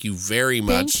Viewer, thank you very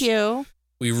much. Thank you.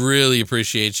 We really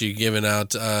appreciate you giving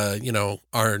out, getting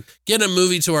a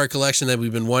movie to our collection that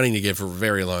we've been wanting to get for a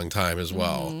very long time as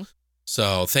well. Mhm.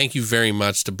 So thank you very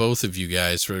much to both of you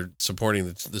guys for supporting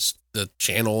the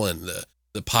channel and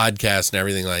the podcast and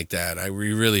everything like that.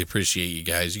 We really appreciate you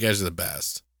guys. You guys are the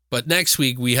best. But next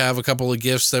week, we have a couple of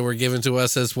gifts that were given to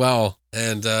us as well.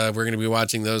 And we're going to be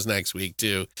watching those next week,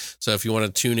 too. So if you want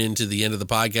to tune in to the end of the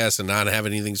podcast and not have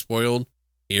anything spoiled,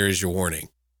 here is your warning.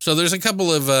 So there's a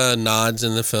couple of nods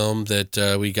in the film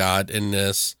that we got in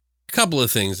this. A couple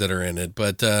of things that are in it.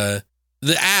 But the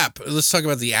app, let's talk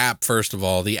about the app first of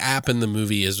all. The app in the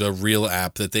movie is a real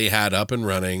app that they had up and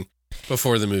running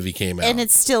before the movie came out. And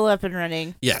it's still up and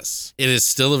running. Yes, it is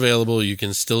still available. You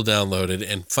can still download it.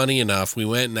 And funny enough, we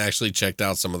went and actually checked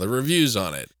out some of the reviews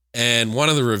on it. And one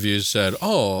of the reviews said,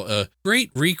 a great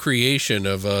recreation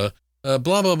of blah,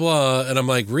 blah, blah. And I'm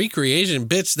like, recreation?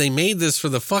 Bitch, they made this for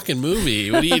the fucking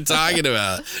movie. What are you talking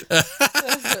about?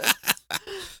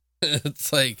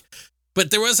 It's like,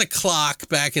 but there was a clock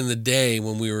back in the day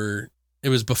when it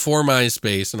was before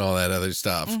MySpace and all that other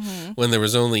stuff. Mhm. When there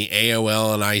was only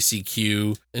AOL and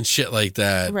ICQ and shit like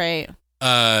that. Right.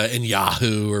 And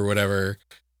Yahoo or whatever.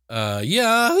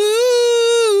 Yahoo!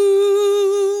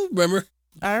 Remember?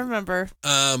 I remember.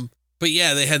 But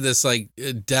yeah, they had this like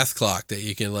death clock that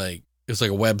you can like, it was like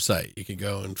a website. You could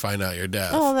go and find out your death.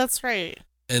 Oh, that's right.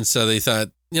 And so they thought,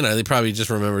 they probably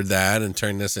just remembered that and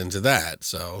turned this into that.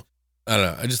 So I don't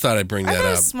know. I just thought I'd bring I that thought it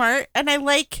up. was smart, and I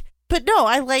like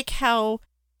how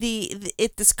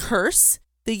this curse,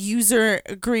 the user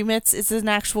agreements, is an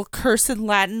actual curse in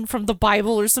Latin from the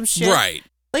Bible or some shit. Right.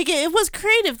 Like it was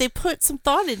creative. They put some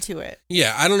thought into it.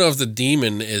 Yeah, I don't know if the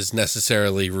demon is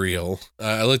necessarily real.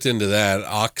 I looked into that.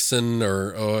 Oxen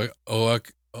or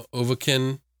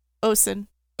Ovakin. Osen.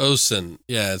 Osen.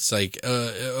 Yeah, it's like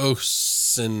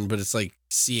Osen, but it's like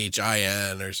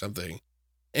Chin or something.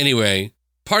 Anyway,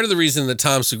 part of the reason that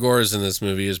Tom Segura is in this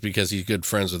movie is because he's good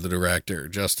friends with the director,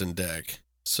 Justin Dick.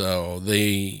 So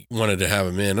they wanted to have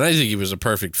him in. And I think he was a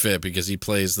perfect fit because he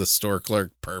plays the store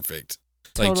clerk perfect.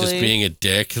 Like just Totally. being a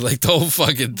dick, like the whole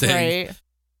fucking thing. Right.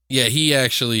 Yeah, he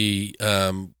actually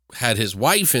had his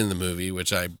wife in the movie,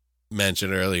 which I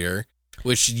mentioned earlier,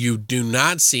 which you do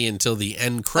not see until the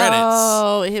end credits.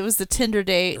 Oh, it was the Tinder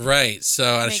date. Right.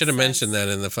 So I Makes should have mentioned sense.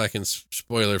 that in the fucking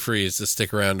spoiler freeze to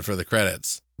stick around for the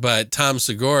credits. But Tom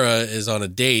Segura is on a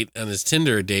date, on his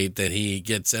Tinder date that he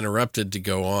gets interrupted to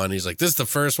go on. He's like, this is the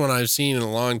first one I've seen in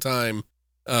a long time.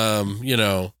 You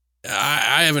know,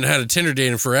 I haven't had a Tinder date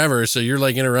in forever. So you're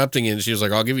like interrupting it. And she was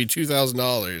like, I'll give you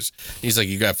 $2,000. He's like,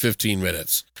 you got 15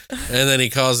 minutes. And then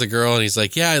he calls the girl and he's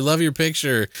like, yeah, I love your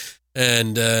picture.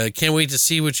 And can't wait to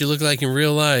see what you look like in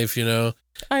real life, you know.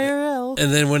 IRL.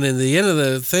 And then when in the end of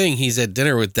the thing, he's at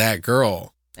dinner with that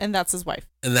girl. And that's his wife.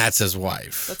 And that's his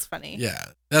wife. That's funny. Yeah.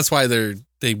 That's why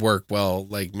they work well,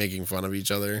 like making fun of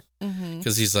each other. Mm-hmm.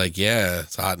 Because he's like, yeah,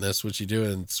 it's hotness. What you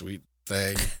doing, sweet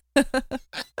thing?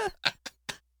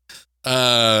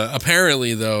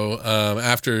 Apparently, though,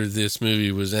 after this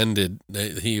movie was ended,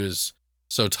 he was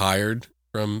so tired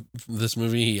from this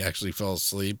movie, he actually fell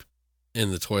asleep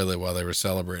in the toilet while they were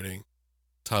celebrating.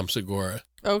 Tom Segura.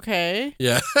 Okay.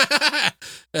 Yeah.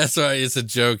 That's why it's a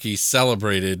joke. He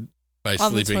celebrated by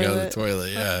On the sleeping on the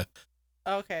toilet. toilet. Yeah.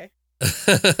 Okay.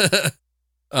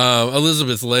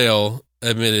 Elizabeth Lale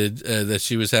admitted that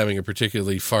she was having a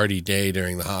particularly farty day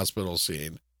during the hospital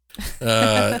scene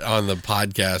on the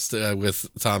podcast with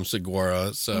Tom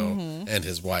Segura Mhm. and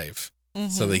his wife. Mhm.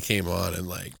 So they came on and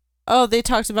like, Oh, they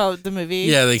talked about the movie.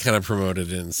 yeah, they kind of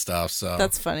promoted it and stuff. So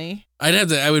That's funny.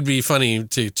 I would be funny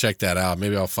to check that out.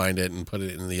 Maybe I'll find it and put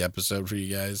it in the episode for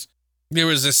you guys. There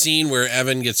was a scene where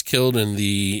Evan gets killed in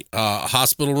the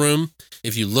hospital room.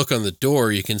 If you look on the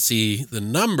door, you can see the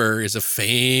number is a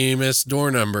famous door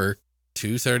number,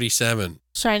 237.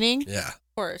 Shining? Yeah.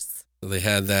 Of course. So they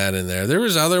had that in there. There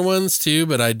was other ones too,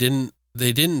 but they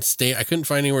didn't state, I couldn't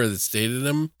find anywhere that stated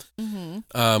them.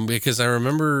 Mm-hmm. Because I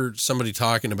remember somebody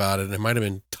talking about it, and it might have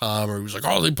been Tom, or he was like,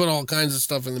 oh, they put all kinds of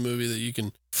stuff in the movie that you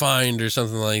can find or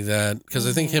something like that. Because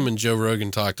I think him and Joe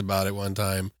Rogan talked about it one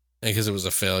time, because it was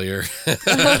a failure.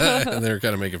 And they were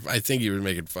kind of I think he was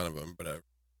making fun of him,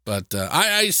 but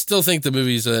I still think the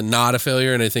movie's not a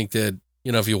failure, and I think that,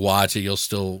 you know, if you watch it, you'll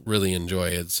still really enjoy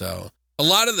it. So a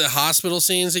lot of the hospital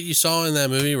scenes that you saw in that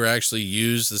movie were actually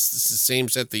used. It's the same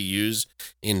set they use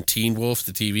in Teen Wolf,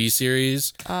 the TV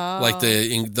series. Oh. Like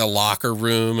the locker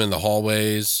room and the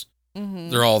hallways, Mm-hmm.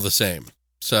 they're all the same.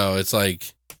 So it's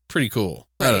like pretty cool.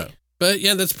 I don't know. But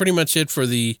yeah, that's pretty much it for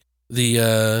the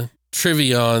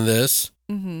trivia on this.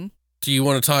 Mm-hmm. Do you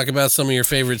want to talk about some of your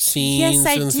favorite scenes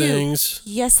I and do. things?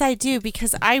 Yes, I do,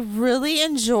 because I really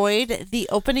enjoyed the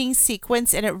opening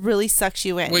sequence, and it really sucks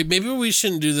you in. Wait, maybe we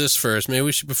shouldn't do this first. Maybe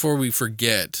we should, before we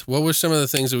forget, what were some of the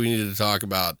things that we needed to talk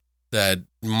about that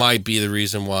might be the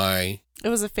reason why? It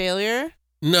was a failure?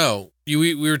 No,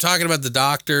 we were talking about the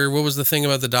doctor. What was the thing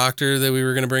about the doctor that we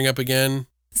were going to bring up again?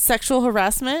 Sexual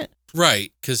harassment?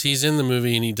 Right, because he's in the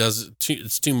movie and he does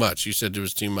it's too much. You said it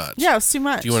was too much. Yeah, it was too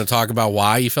much. Do you want to talk about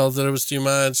why you felt that it was too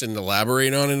much and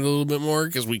elaborate on it a little bit more?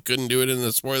 Because we couldn't do it in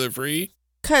the spoiler free.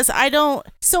 Because I don't.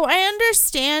 So I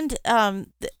understand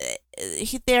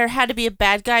there had to be a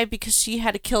bad guy because she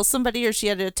had to kill somebody or she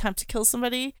had to attempt to kill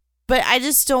somebody. But I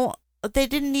just don't. They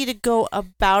didn't need to go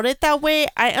about it that way.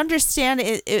 I understand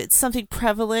it's something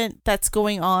prevalent that's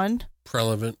going on.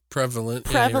 Prevalent.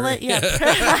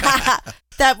 Yeah.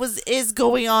 That is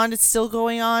going on. It's still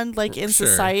going on, like in Sure.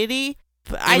 society.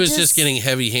 But It was just getting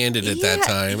heavy-handed at that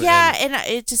time. Yeah, and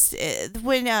it just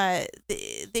when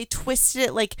they twisted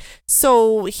it, like,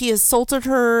 so he assaulted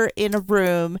her in a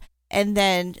room, and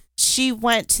then she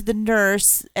went to the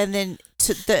nurse, and then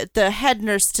to the head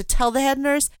nurse to tell the head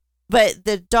nurse, but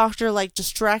the doctor like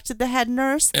distracted the head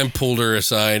nurse and pulled her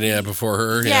aside, before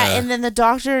her. Yeah, and then the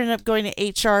doctor ended up going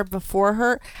to HR before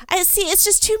her. I see. It's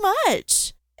just too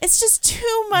much. It's just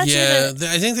too much. Yeah,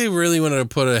 I think they really wanted to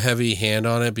put a heavy hand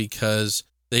on it because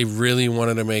they really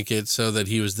wanted to make it so that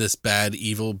he was this bad,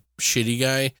 evil, shitty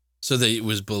guy, so that it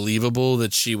was believable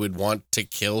that she would want to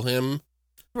kill him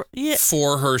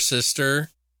for her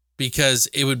sister, because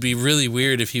it would be really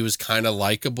weird if he was kind of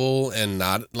likable and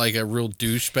not like a real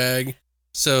douchebag.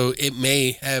 So it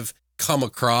may have come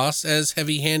across as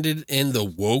heavy-handed in the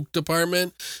woke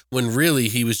department when really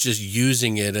he was just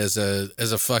using it as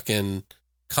a fucking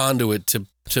conduit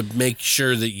to make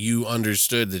sure that you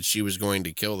understood that she was going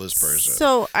to kill this person.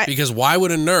 So because why would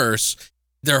a nurse,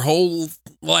 their whole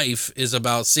life is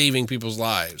about saving people's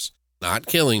lives, not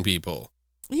killing people.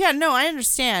 Yeah, no, I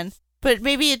understand. But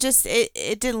maybe it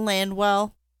didn't land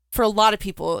well for a lot of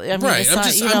people. I mean, Right.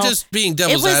 I'm just being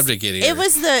devil's advocate here.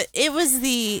 It was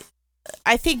the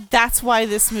I think that's why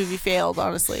this movie failed,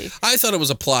 honestly. I thought it was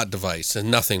a plot device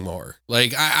and nothing more.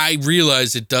 Like, I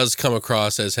realized it does come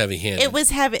across as heavy-handed. It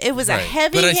was heavy. It was a Right.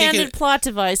 heavy-handed plot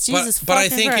device. Jesus but I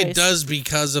fucking think Christ. it does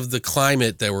because of the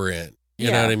climate that we're in.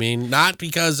 You know what I mean? Not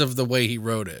because of the way he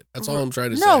wrote it. That's all I'm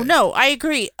trying to say. No, I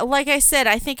agree. Like I said,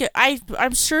 I think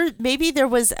I'm sure maybe there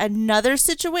was another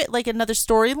situation, like another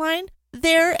storyline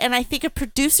there, and I think a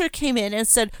producer came in and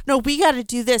said, "No, we got to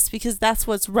do this because that's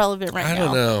what's relevant right now." I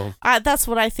don't know. That's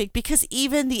what I think, because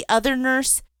even the other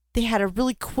nurse, they had a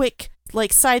really quick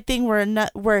like side thing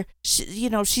where she,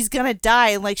 she's gonna die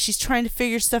and like she's trying to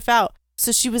figure stuff out.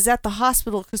 So she was at the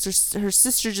hospital because her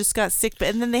sister just got sick,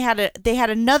 and then they had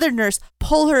another nurse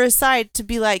pull her aside to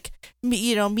be like,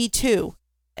 me too.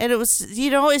 And it was,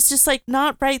 it's just like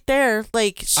not right there.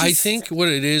 Like, I think what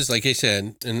it is, like I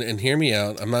said, and hear me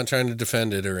out. I'm not trying to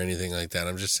defend it or anything like that.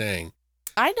 I'm just saying.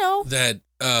 I know that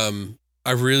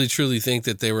I really truly think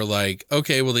that they were like,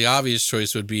 okay, well, the obvious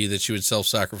choice would be that she would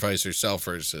self-sacrifice herself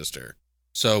for her sister.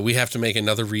 So we have to make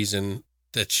another reason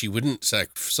that she wouldn't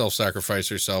self-sacrifice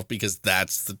herself because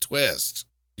that's the twist.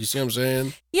 You see what I'm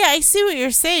saying? Yeah, I see what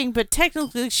you're saying, but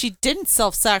technically she didn't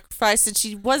self-sacrifice and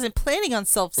she wasn't planning on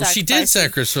self-sacrificing. Well, she did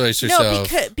sacrifice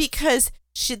herself. No, because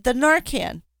the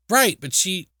Narcan. Right, but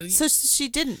she... So she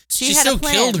didn't. She had still a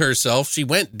plan. killed herself. She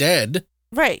went dead.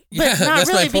 Right, but Yeah, not that's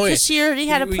really my point. because she already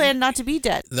had a plan not to be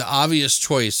dead. The obvious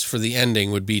choice for the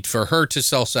ending would be for her to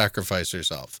self-sacrifice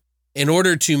herself. In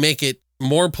order to make it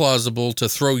more plausible to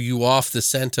throw you off the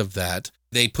scent of that,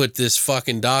 they put this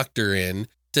fucking doctor in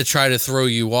to try to throw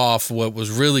you off what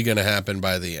was really going to happen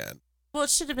by the end. Well,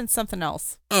 it should have been something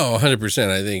else. Oh, 100%.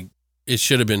 I think it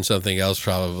should have been something else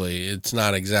probably. It's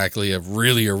not exactly a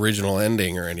really original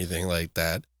ending or anything like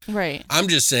that. Right. I'm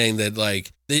just saying that,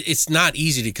 like, it's not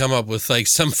easy to come up with, like,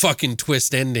 some fucking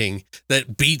twist ending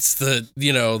that beats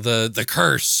the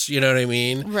curse, you know what I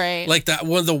mean? Right. Like,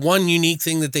 the one unique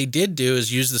thing that they did do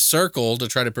is use the circle to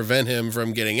try to prevent him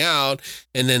from getting out,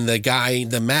 and then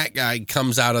the Matt guy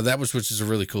comes out of that, which is a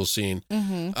really cool scene.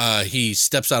 Mm-hmm. He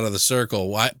steps out of the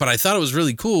circle. But I thought it was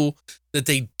really cool that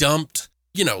they dumped,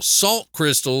 salt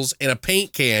crystals in a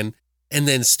paint can and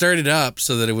then stirred it up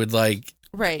so that it would, like...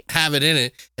 Right. Have it in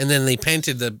it, and then they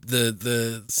painted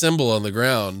the symbol on the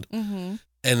ground, Mm-hmm.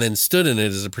 and then stood in it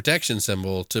as a protection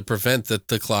symbol to prevent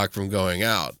the clock from going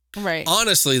out. Right.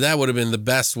 Honestly, that would have been the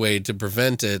best way to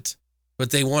prevent it,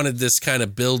 but they wanted this kind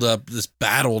of build up, this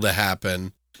battle to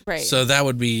happen. Right. So that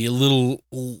would be a little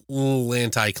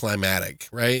anticlimactic,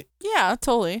 right? Yeah,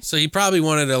 totally. So he probably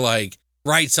wanted to like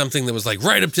write something that was like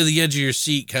right up to the edge of your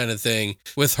seat kind of thing,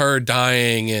 with her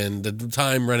dying and the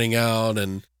time running out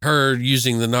and her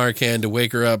using the Narcan to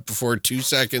wake her up 2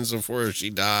 seconds before she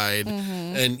died.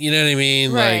 Mm-hmm. And you know what I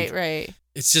mean? Right, like, right.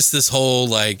 It's just this whole,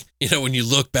 like, when you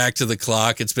look back to the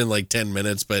clock, it's been like 10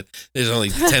 minutes, but there's only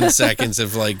 10 seconds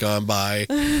have like gone by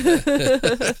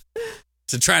to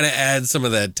try to add some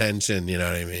of that tension. You know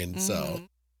what I mean? Mm-hmm. So,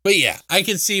 but yeah, I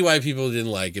can see why people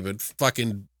didn't like it, but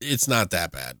fucking, it's not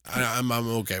that bad. I'm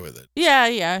okay with it.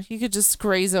 Yeah. You could just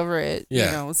graze over it.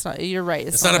 Yeah. It's not, you're right.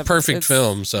 It's not a perfect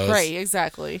film. So right.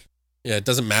 Exactly. Yeah. It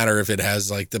doesn't matter if it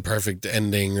has like the perfect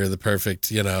ending or the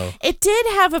perfect, It did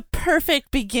have a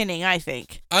perfect beginning, I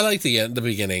think. I like the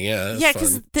beginning. Yeah. Yeah.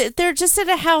 Cause they're just at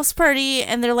a house party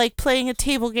and they're like playing a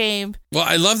table game. Well,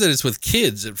 I love that it's with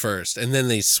kids at first and then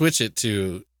they switch it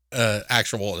to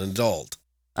actual adult.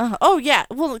 Oh yeah,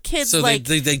 well kids, so like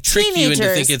they trick you into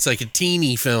teenagers. thinking it's like a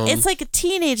teeny film. It's like a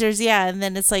teenagers, yeah, and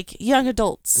then it's like young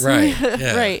adults, right?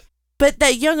 Yeah. Right. But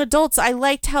that young adults, I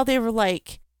liked how they were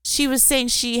like. She was saying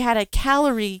she had a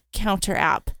calorie counter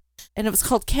app, and it was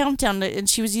called Countdown, and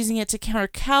she was using it to count her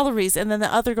calories. And then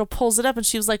the other girl pulls it up, and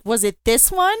she was like, "Was it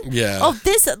this one?" Yeah. Oh,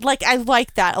 this like I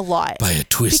like that a lot. By a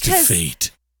twist of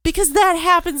fate. Because that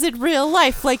happens in real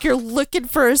life. Like you're looking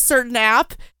for a certain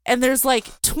app. And there's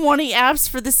like 20 apps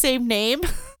for the same name.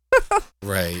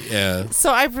 Right, yeah.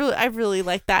 So I really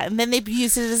like that. And then they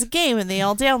used it as a game and they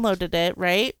all downloaded it,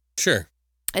 right? Sure.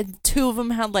 And 2 of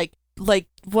them had like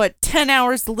what, 10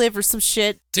 hours to live or some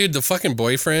shit. Dude, the fucking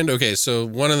boyfriend. Okay, so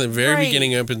one of the very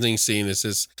beginning opening scene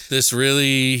is this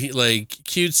really like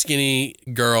cute skinny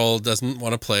girl doesn't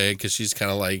want to play because she's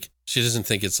kind of like She doesn't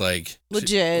think it's like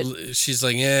legit. She's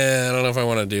like, yeah, I don't know if I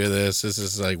want to do this. This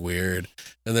is like weird.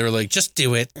 And they were like, just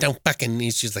do it. Don't fucking.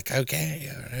 She's like,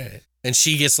 okay, all right. And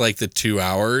she gets like the 2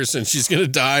 hours and she's going to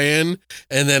die in.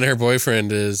 And then her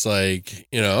boyfriend is like,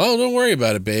 oh, don't worry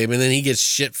about it, babe. And then he gets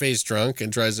shit-faced drunk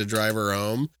and tries to drive her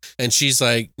home. And she's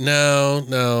like,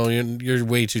 no, you're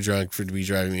way too drunk to be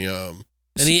driving me home.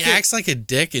 And he acts like a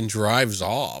dick and drives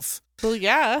off. Well,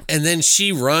 yeah. And then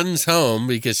she runs home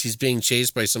because she's being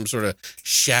chased by some sort of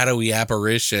shadowy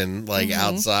apparition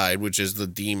outside, which is the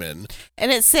demon.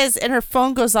 And it says, and her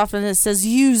phone goes off and it says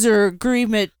user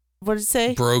agreement. What did it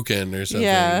say? Broken or something.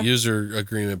 Yeah. User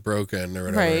agreement broken or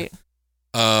whatever.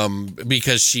 Right.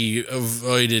 Because she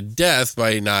avoided death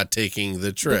by not taking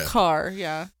the trip. The car,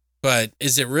 yeah. But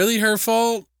is it really her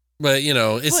fault? But,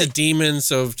 it's a demon,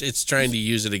 so it's trying to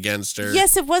use it against her.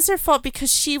 Yes, it was her fault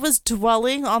because she was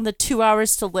dwelling on the 2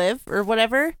 hours to live or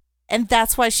whatever. And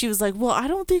that's why she was like, well, I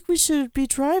don't think we should be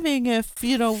driving if,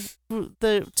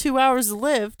 the 2 hours to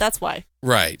live. That's why.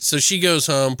 Right. So she goes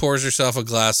home, pours herself a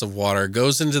glass of water,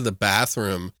 goes into the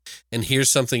bathroom, and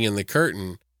hears something in the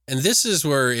curtain. And this is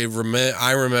where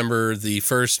I remember the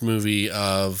first movie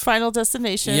of Final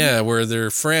Destination. Yeah, where their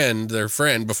friend,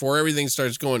 before everything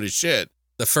starts going to shit,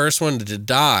 the first one to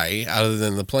die, other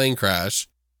than the plane crash,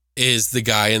 is the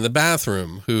guy in the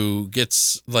bathroom who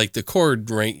gets like the cord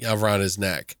right around his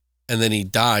neck. And then he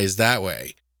dies that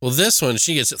way. Well, this one,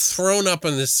 she gets thrown up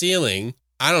on the ceiling.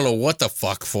 I don't know what the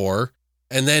fuck for.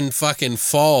 And then fucking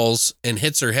falls and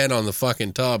hits her head on the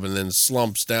fucking tub and then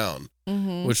slumps down,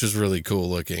 which was really cool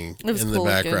looking in the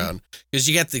background. Because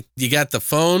you got the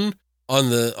phone on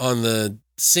the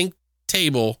sink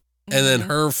table and then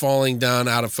her falling down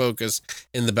out of focus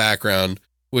in the background,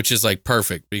 which is like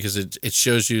perfect because it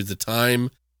shows you the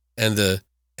time and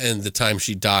the time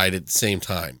she died at the same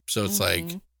time. So it's like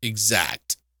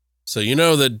exact. So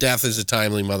that death is a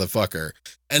timely motherfucker.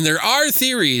 And there are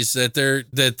theories that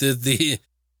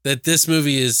that this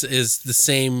movie is the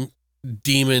same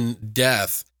demon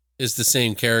Death is the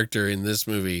same character in this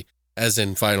movie as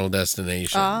in Final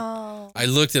Destination. Oh. I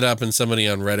looked it up and somebody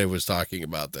on Reddit was talking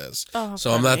about this. Oh,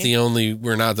 so funny.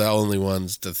 we're not the only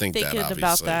ones to think that, obviously.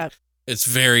 About that. It's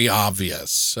very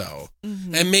obvious. So,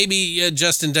 and maybe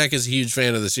Justin Deck is a huge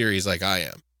fan of the series like I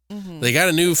am. They got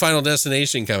a new Final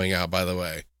Destination coming out, by the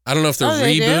way. I don't know if they're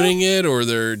rebooting it or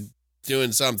they're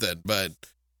doing something, but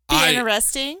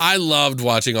interesting. I loved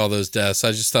watching all those deaths.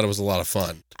 I just thought it was a lot of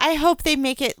fun. I hope they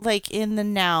make it like in the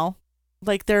now,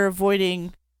 like they're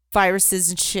avoiding viruses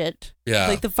and shit. Yeah.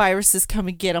 Like the viruses come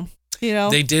and get them,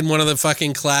 They did one of the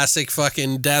fucking classic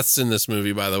fucking deaths in this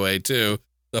movie, by the way, too.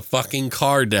 The fucking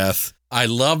car death. I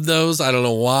love those. I don't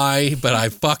know why, but I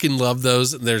fucking love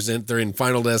those. They're in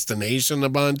Final Destination a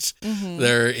bunch.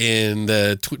 They're in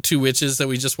the Two Witches that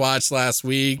we just watched last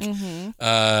week,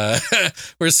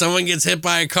 where someone gets hit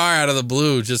by a car out of the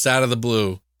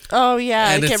blue. Oh,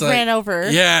 yeah. And Get ran over.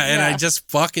 Yeah, and I just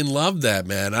fucking love that,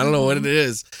 man. I don't know what it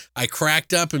is. I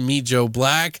cracked up in Meet Joe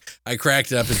Black. I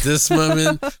cracked up at this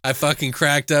moment. I fucking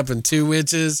cracked up in Two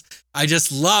Witches. I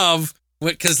just love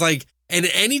because and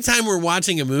anytime we're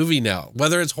watching a movie now,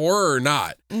 whether it's horror or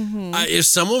not, if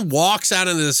someone walks out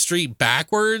into the street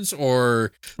backwards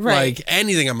or like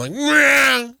anything, I'm like,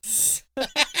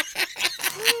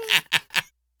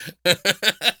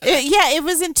 it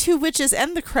was in Two Witches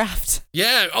and The Craft.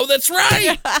 Yeah. Oh, that's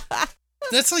right.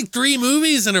 That's like 3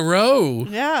 movies in a row.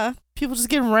 Yeah. People just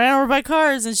getting ran over by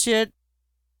cars and shit.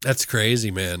 That's crazy,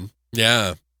 man.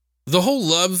 Yeah. The whole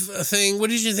love thing,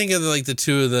 what did you think of the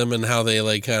two of them and how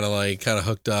they kind of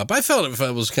hooked up? I felt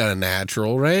it was kind of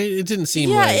natural, right? It didn't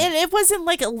seem like... Yeah, it wasn't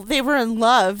like they were in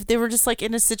love. They were just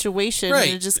in a situation. Right.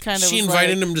 And it just kind of She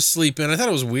invited him to sleep in. I thought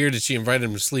it was weird that she invited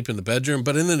him to sleep in the bedroom.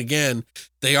 But then again,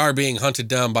 they are being hunted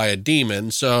down by a demon,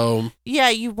 so... Yeah,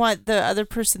 you want the other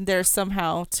person there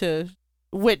somehow to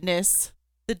witness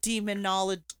the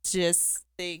demonologist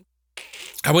thing.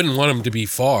 I wouldn't want him to be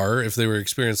far if they were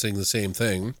experiencing the same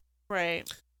thing.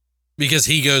 Right. Because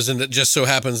he goes and it just so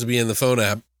happens to be in the phone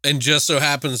app and just so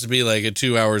happens to be a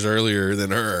 2 hours earlier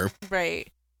than her. Right.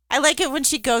 I like it when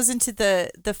she goes into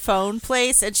the phone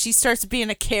place and she starts being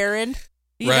a Karen.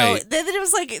 You know, then it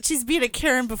was like she's being a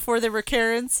Karen before there were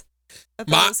Karens.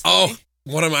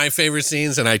 One of my favorite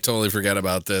scenes, and I totally forgot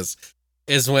about this,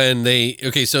 is when they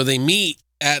meet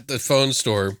at the phone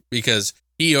store because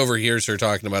he overhears her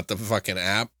talking about the fucking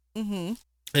app. Mm-hmm.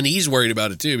 And he's worried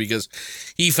about it too because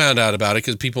he found out about it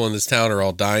because people in this town are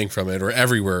all dying from it or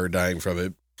everywhere are dying from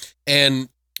it. And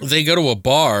they go to a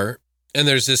bar And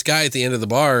there's this guy at the end of the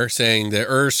bar saying the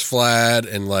Earth's flat,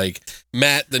 and like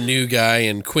Matt, the new guy,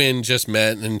 and Quinn just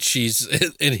met, and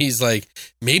he's like,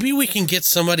 maybe we can get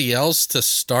somebody else to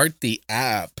start the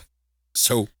app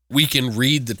so we can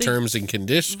read the terms and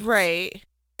conditions. Right.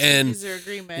 And, user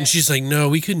agreement. And she's like, no,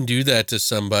 we couldn't do that to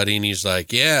somebody. And he's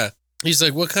like, yeah. He's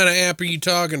like, what kind of app are you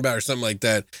talking about, or something like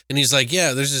that? And he's like,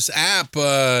 yeah, there's this app,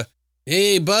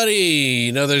 hey,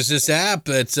 buddy, there's this app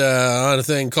that's on a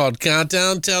thing called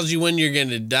Countdown, tells you when you're going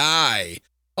to die.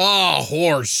 Oh,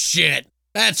 horse shit.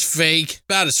 That's fake.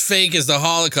 About as fake as the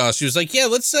Holocaust. She was like, yeah,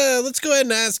 let's go ahead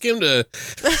and ask him to.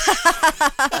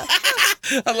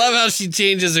 I love how she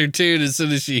changes her tune as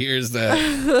soon as she hears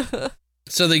that.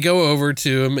 So they go over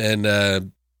to him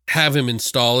and have him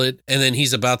install it. And then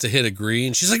he's about to hit agree.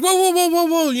 And she's like,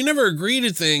 whoa. You never agree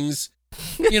to things.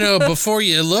 Before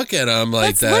you look at them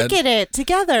like that. Let's look at it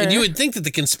together. And you would think that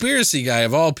the conspiracy guy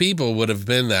of all people would have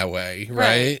been that way,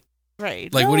 right?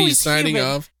 Right. Like, no, what are you signing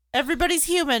off? Everybody's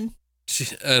human.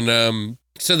 And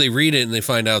so they read it and they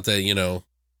find out that,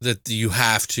 that you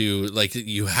have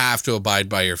to abide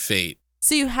by your fate.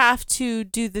 So you have to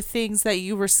do the things that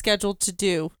you were scheduled to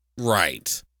do.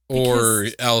 Right. Or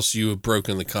else you have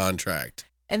broken the contract.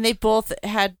 And they both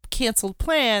had canceled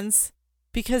plans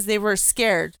because they were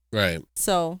scared. Right.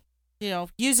 So,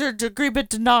 user agreement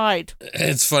denied.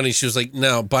 It's funny. She was like,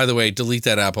 no, by the way, delete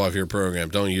that app off your program.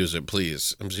 Don't use it,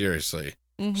 please. I'm seriously.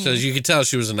 Mm-hmm. So you could tell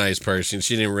she was a nice person.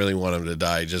 She didn't really want him to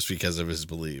die just because of his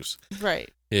beliefs. Right.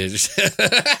 Yeah,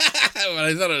 but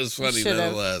I thought it was funny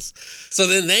nonetheless. So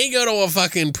then they go to a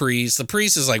fucking priest. The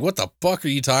priest is like, what the fuck are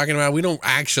you talking about? We don't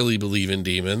actually believe in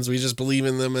demons. We just believe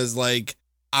in them as like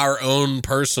our own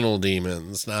personal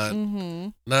demons, not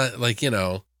like,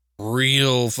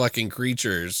 real fucking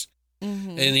creatures.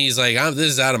 Mm-hmm. And he's like,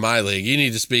 this is out of my league. You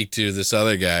need to speak to this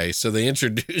other guy. So they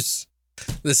introduce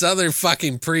this other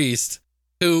fucking priest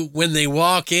who, when they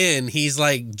walk in, he's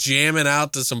like jamming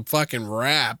out to some fucking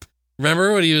rap.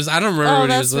 Remember what he was? I don't remember what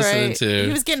he was listening to.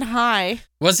 He was getting high.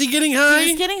 Was he getting high?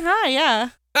 He was getting high, yeah.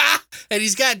 And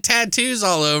he's got tattoos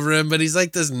all over him, but he's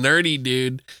like this nerdy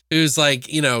dude who's like,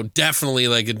 definitely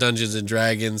like a Dungeons and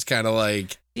Dragons kind of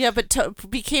like. Yeah, but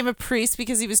became a priest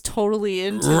because he was totally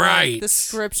into like, the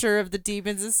scripture of the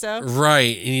demons and stuff.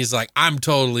 Right. And he's like, I'm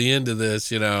totally into this,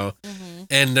 Mm-hmm.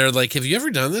 And they're like, have you ever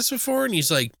done this before? And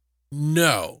he's like,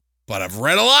 no, but I've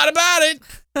read a lot about it.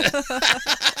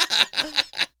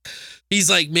 He's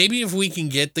like, maybe if we can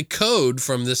get the code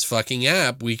from this fucking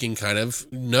app, we can kind of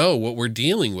know what we're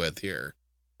dealing with here.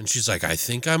 And she's like, I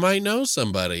think I might know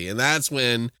somebody. And that's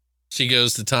when she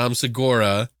goes to Tom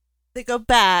Segura. They go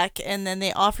back and then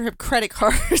they offer him credit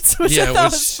cards, which I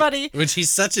thought was funny. Which he's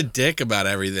such a dick about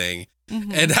everything.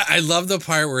 Mm-hmm. And I love the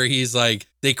part where he's like,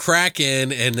 they crack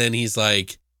in and then he's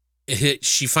like,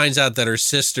 she finds out that her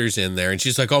sister's in there. And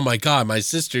she's like, oh my God, my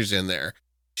sister's in there.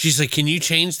 She's like, can you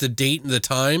change the date and the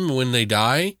time when they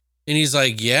die? And he's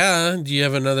like, yeah. Do you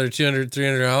have another $200,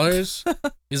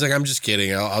 $300? He's like, I'm just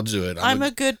kidding. I'll do it. I'm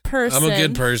a good person. I'm a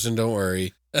good person. Don't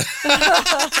worry.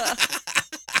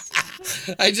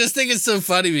 I just think it's so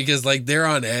funny because like they're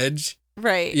on edge.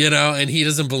 Right. And he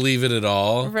doesn't believe it at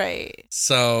all. Right.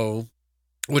 So,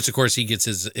 which of course he gets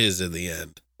his at the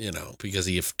end, because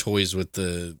he toys with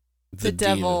the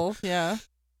devil. Yeah.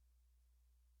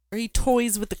 Or he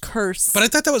toys with the curse. But I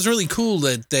thought that was really cool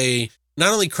that they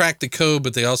not only cracked the code,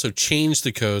 but they also changed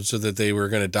the code so that they were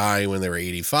going to die when they were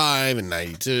 85 and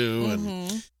 92. Mm-hmm.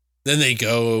 And then they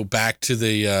go back to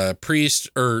the priest,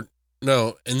 and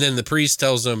then the priest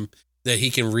tells them that he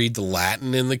can read the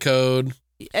Latin in the code.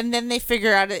 And then they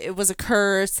figure out it was a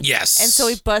curse. Yes. And so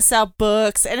he busts out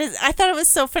books. And I thought it was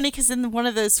so funny because in one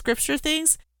of the scripture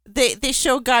things, they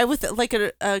show a guy with like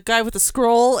a guy with a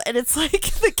scroll, and it's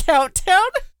like the countdown.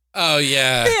 Oh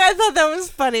yeah. Yeah, I thought that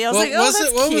was funny. I was like, oh,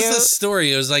 that's what cute. was the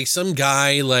story? It was like some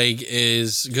guy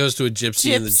goes to a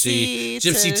gypsy and the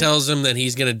gypsy tells him that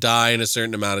he's gonna die in a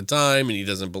certain amount of time, and he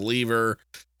doesn't believe her.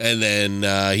 And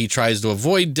then he tries to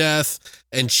avoid death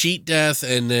and cheat death,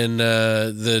 and then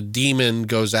the demon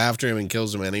goes after him and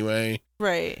kills him anyway.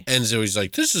 Right. And so he's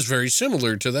like, this is very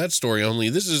similar to that story, only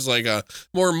this is like a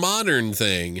more modern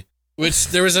thing. Which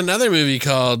there was another movie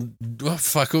called,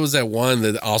 what was that one?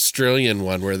 The Australian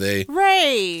one where they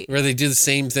do the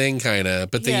same thing kind of,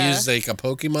 but they use like a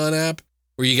Pokemon app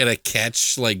where you gotta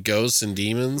catch like ghosts and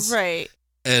demons. Right.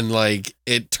 And like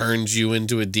it turns you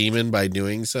into a demon by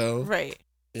doing so. Right.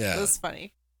 Yeah. It was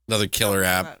funny. Another killer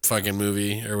app fucking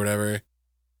movie or whatever.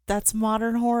 That's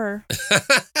modern horror.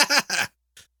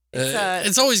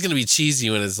 It's always going to be cheesy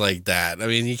when it's like that. I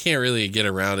mean, you can't really get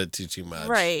around it too much.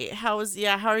 Right. How are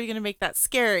you going to make that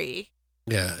scary?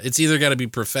 Yeah. It's either got to be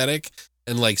prophetic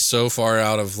and like so far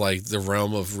out of like the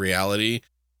realm of reality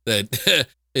that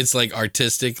it's like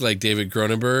artistic, like David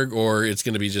Cronenberg, or it's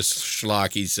going to be just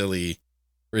schlocky, silly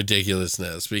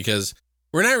ridiculousness, because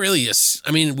we're not really,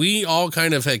 I mean, we all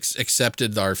kind of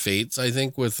accepted our fates, I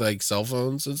think, with like cell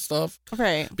phones and stuff.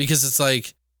 Right. Because it's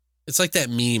like that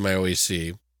meme I always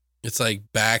see. It's like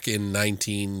back in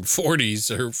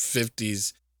 1940s or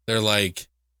 50s, they're like,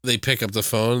 they pick up the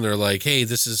phone. They're like, hey,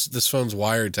 this phone's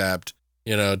wiretapped.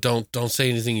 You know, don't say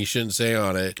anything you shouldn't say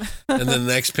on it. And then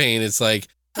the next pane, it's like,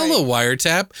 hello,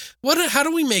 wiretap. How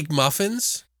do we make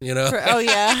muffins? You know? Oh,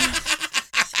 yeah.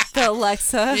 The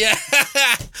Alexa. Yeah.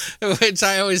 Which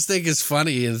I always think is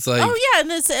funny. It's like, oh, yeah.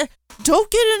 And it's,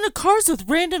 don't get into cars with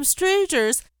random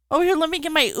strangers. Oh, here, let me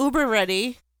get my Uber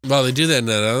ready. well, they do that in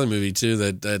that other movie too,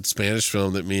 that Spanish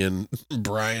film that me and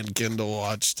Brian Kendall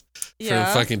watched for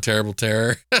fucking Terrible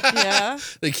Terror. Yeah.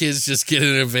 The kids just get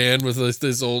in a van with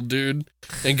this old dude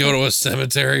and go to a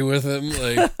cemetery with him.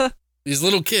 Like these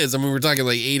little kids. I mean, we're talking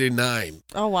like 8 and 9.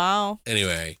 Oh, wow.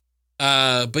 Anyway.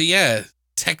 But yeah,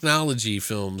 technology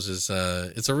films is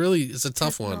it's a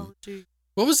tough one.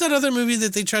 What was that other movie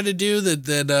that they tried to do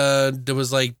that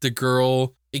was like the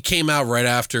girl, it came out right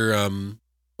after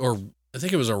or I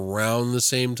think it was around the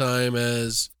same time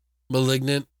as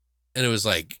Malignant, and it was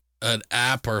like an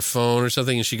app or phone or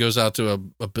something, and she goes out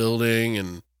to a building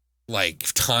and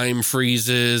like time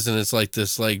freezes, and it's like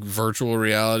this like virtual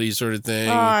reality sort of thing.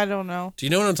 Oh, I don't know. Do you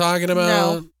know what I'm talking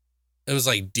about? No. It was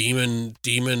like Demon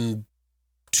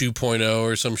 2.0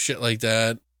 or some shit like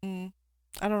that. I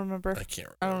don't remember. I can't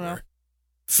remember. I don't know.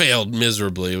 Failed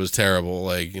miserably. It was terrible.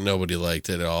 Like nobody liked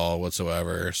it at all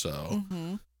whatsoever. So,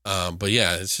 Mm-hmm. but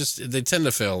yeah, it's just, they tend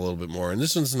to fail a little bit more, and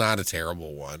this one's not a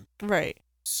terrible one. Right.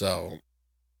 So,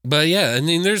 but yeah, I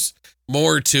mean, there's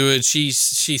more to it. She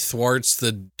thwarts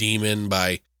the demon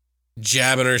by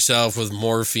jabbing herself with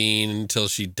morphine until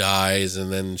she dies,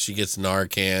 and then she gets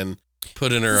Narcan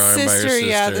put in her arm by her sister.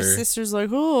 Yeah, the sister's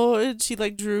like, oh, and she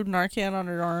like drew Narcan on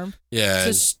her arm. Yeah,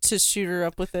 to shoot her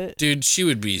up with it. Dude, she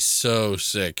would be so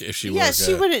sick if she Yeah,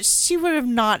 she would have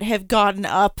not have gotten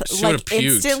up like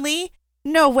instantly.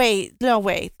 No way.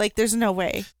 Like, there's no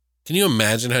way. Can you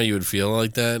imagine how you would feel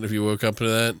like that if you woke up to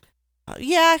that?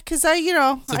 Yeah, because like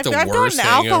I've gotten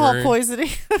alcohol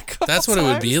poisoning. That's what it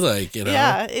would be like, you know?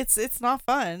 Yeah, it's not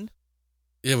fun.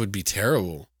 It would be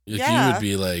terrible. Like, yeah. You would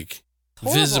be like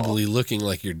horrible. Visibly looking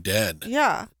like you're dead.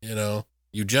 Yeah. You know?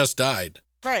 You just died.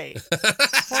 Right.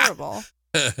 Horrible.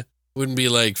 Wouldn't be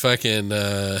like fucking,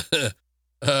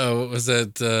 what was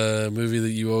that movie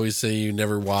that you always say you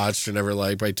never watched or never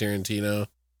liked by Tarantino?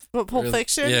 What, Pulp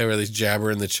Fiction? Yeah, where they jab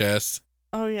her in the chest.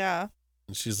 Oh, yeah.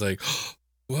 And she's like,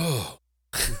 whoa.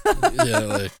 Yeah,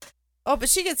 like. Oh, but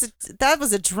that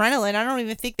was adrenaline. I don't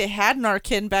even think they had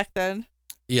Narcan back then.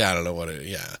 Yeah, I don't know what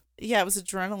yeah. Yeah, it was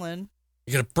adrenaline.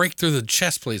 You're going to break through the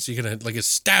chest plate, so you're going to, like a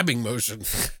stabbing motion.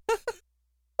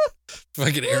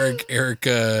 Fucking Eric,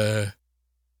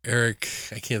 I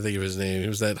can't think of his name. He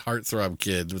was that heartthrob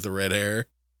kid with the red hair.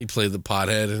 He played the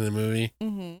pothead in the movie.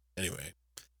 Mm-hmm. Anyway.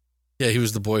 Yeah, he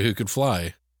was the boy who could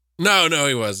fly. No,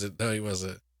 he wasn't.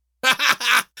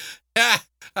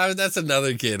 That's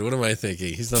another kid. What am I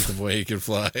thinking? He's not the boy who could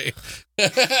fly.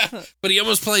 But he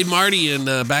almost played Marty in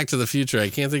Back to the Future.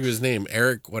 I can't think of his name.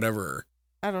 Eric whatever.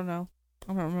 I don't know.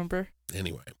 I don't remember.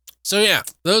 Anyway. So yeah,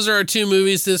 those are our 2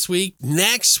 movies this week.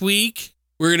 Next week,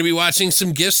 we're going to be watching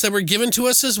some gifts that were given to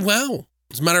us as well.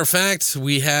 As a matter of fact,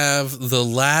 we have the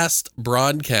last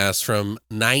broadcast from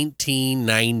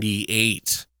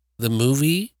 1998. The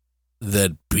movie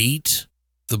that beat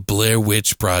the Blair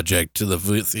Witch Project to the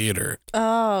theater.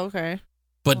 Oh, okay.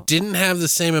 But didn't have the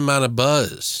same amount of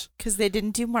buzz. Because they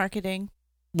didn't do marketing.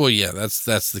 Well, yeah,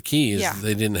 that's the key. Is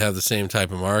they didn't have the same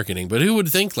type of marketing. But who would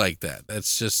think like that?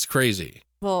 That's just crazy.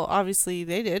 Well, obviously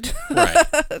they did. Right.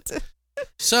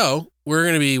 So, we're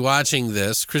going to be watching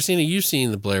this. Christina, you've seen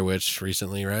The Blair Witch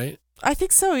recently, right? I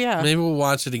think so, yeah. Maybe we'll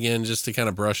watch it again just to kind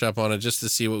of brush up on it, just to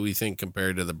see what we think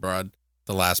compared to the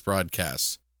last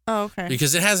broadcast. Oh, okay.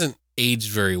 Because it hasn't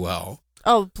aged very well.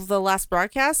 Oh, the last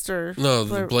broadcast or? No,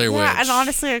 the Blair Witch. Yeah, and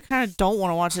honestly, I kind of don't want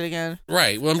to watch it again.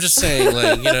 Right. Well, I'm just saying,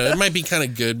 like, you know, it might be kind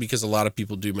of good because a lot of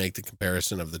people do make the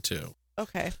comparison of the two.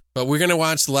 Okay. But we're going to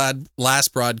watch the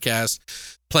last broadcast.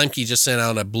 Plemke just sent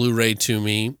out a Blu-ray to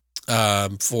me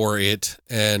for it.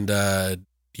 And,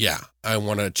 yeah, I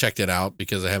want to check it out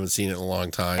because I haven't seen it in a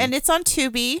long time. And it's on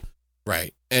Tubi.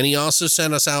 Right. And he also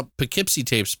sent us out Poughkeepsie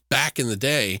tapes back in the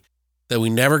day that we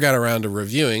never got around to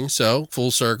reviewing. So,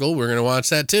 full circle, we're going to watch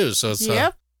that too. So, it's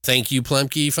thank you,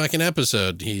 Plemke fucking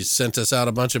episode. He sent us out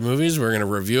a bunch of movies. We're going to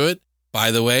review it.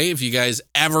 By the way, if you guys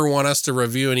ever want us to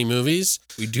review any movies,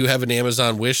 we do have an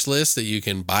Amazon wish list that you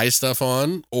can buy stuff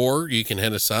on, or you can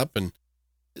hit us up and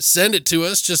send it to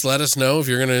us. Just let us know if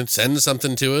you're going to send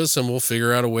something to us, and we'll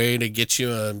figure out a way to get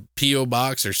you a P.O.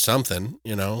 box or something,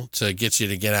 to get you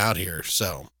to get out here.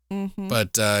 So,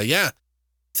 But yeah,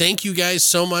 thank you guys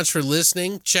so much for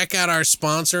listening. Check out our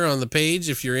sponsor on the page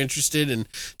if you're interested in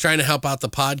trying to help out the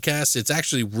podcast. It's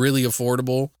actually really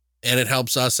affordable, and it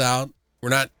helps us out. We're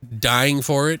not dying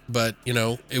for it, but,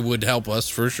 it would help us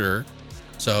for sure.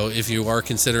 So if you are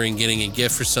considering getting a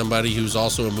gift for somebody who's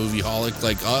also a movie-holic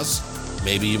like us,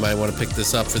 maybe you might want to pick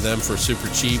this up for them for super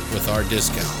cheap with our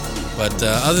discount. But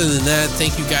other than that,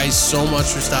 thank you guys so much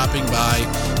for stopping by.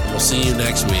 We'll see you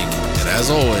next week. And as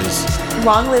always,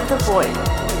 long live the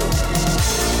void.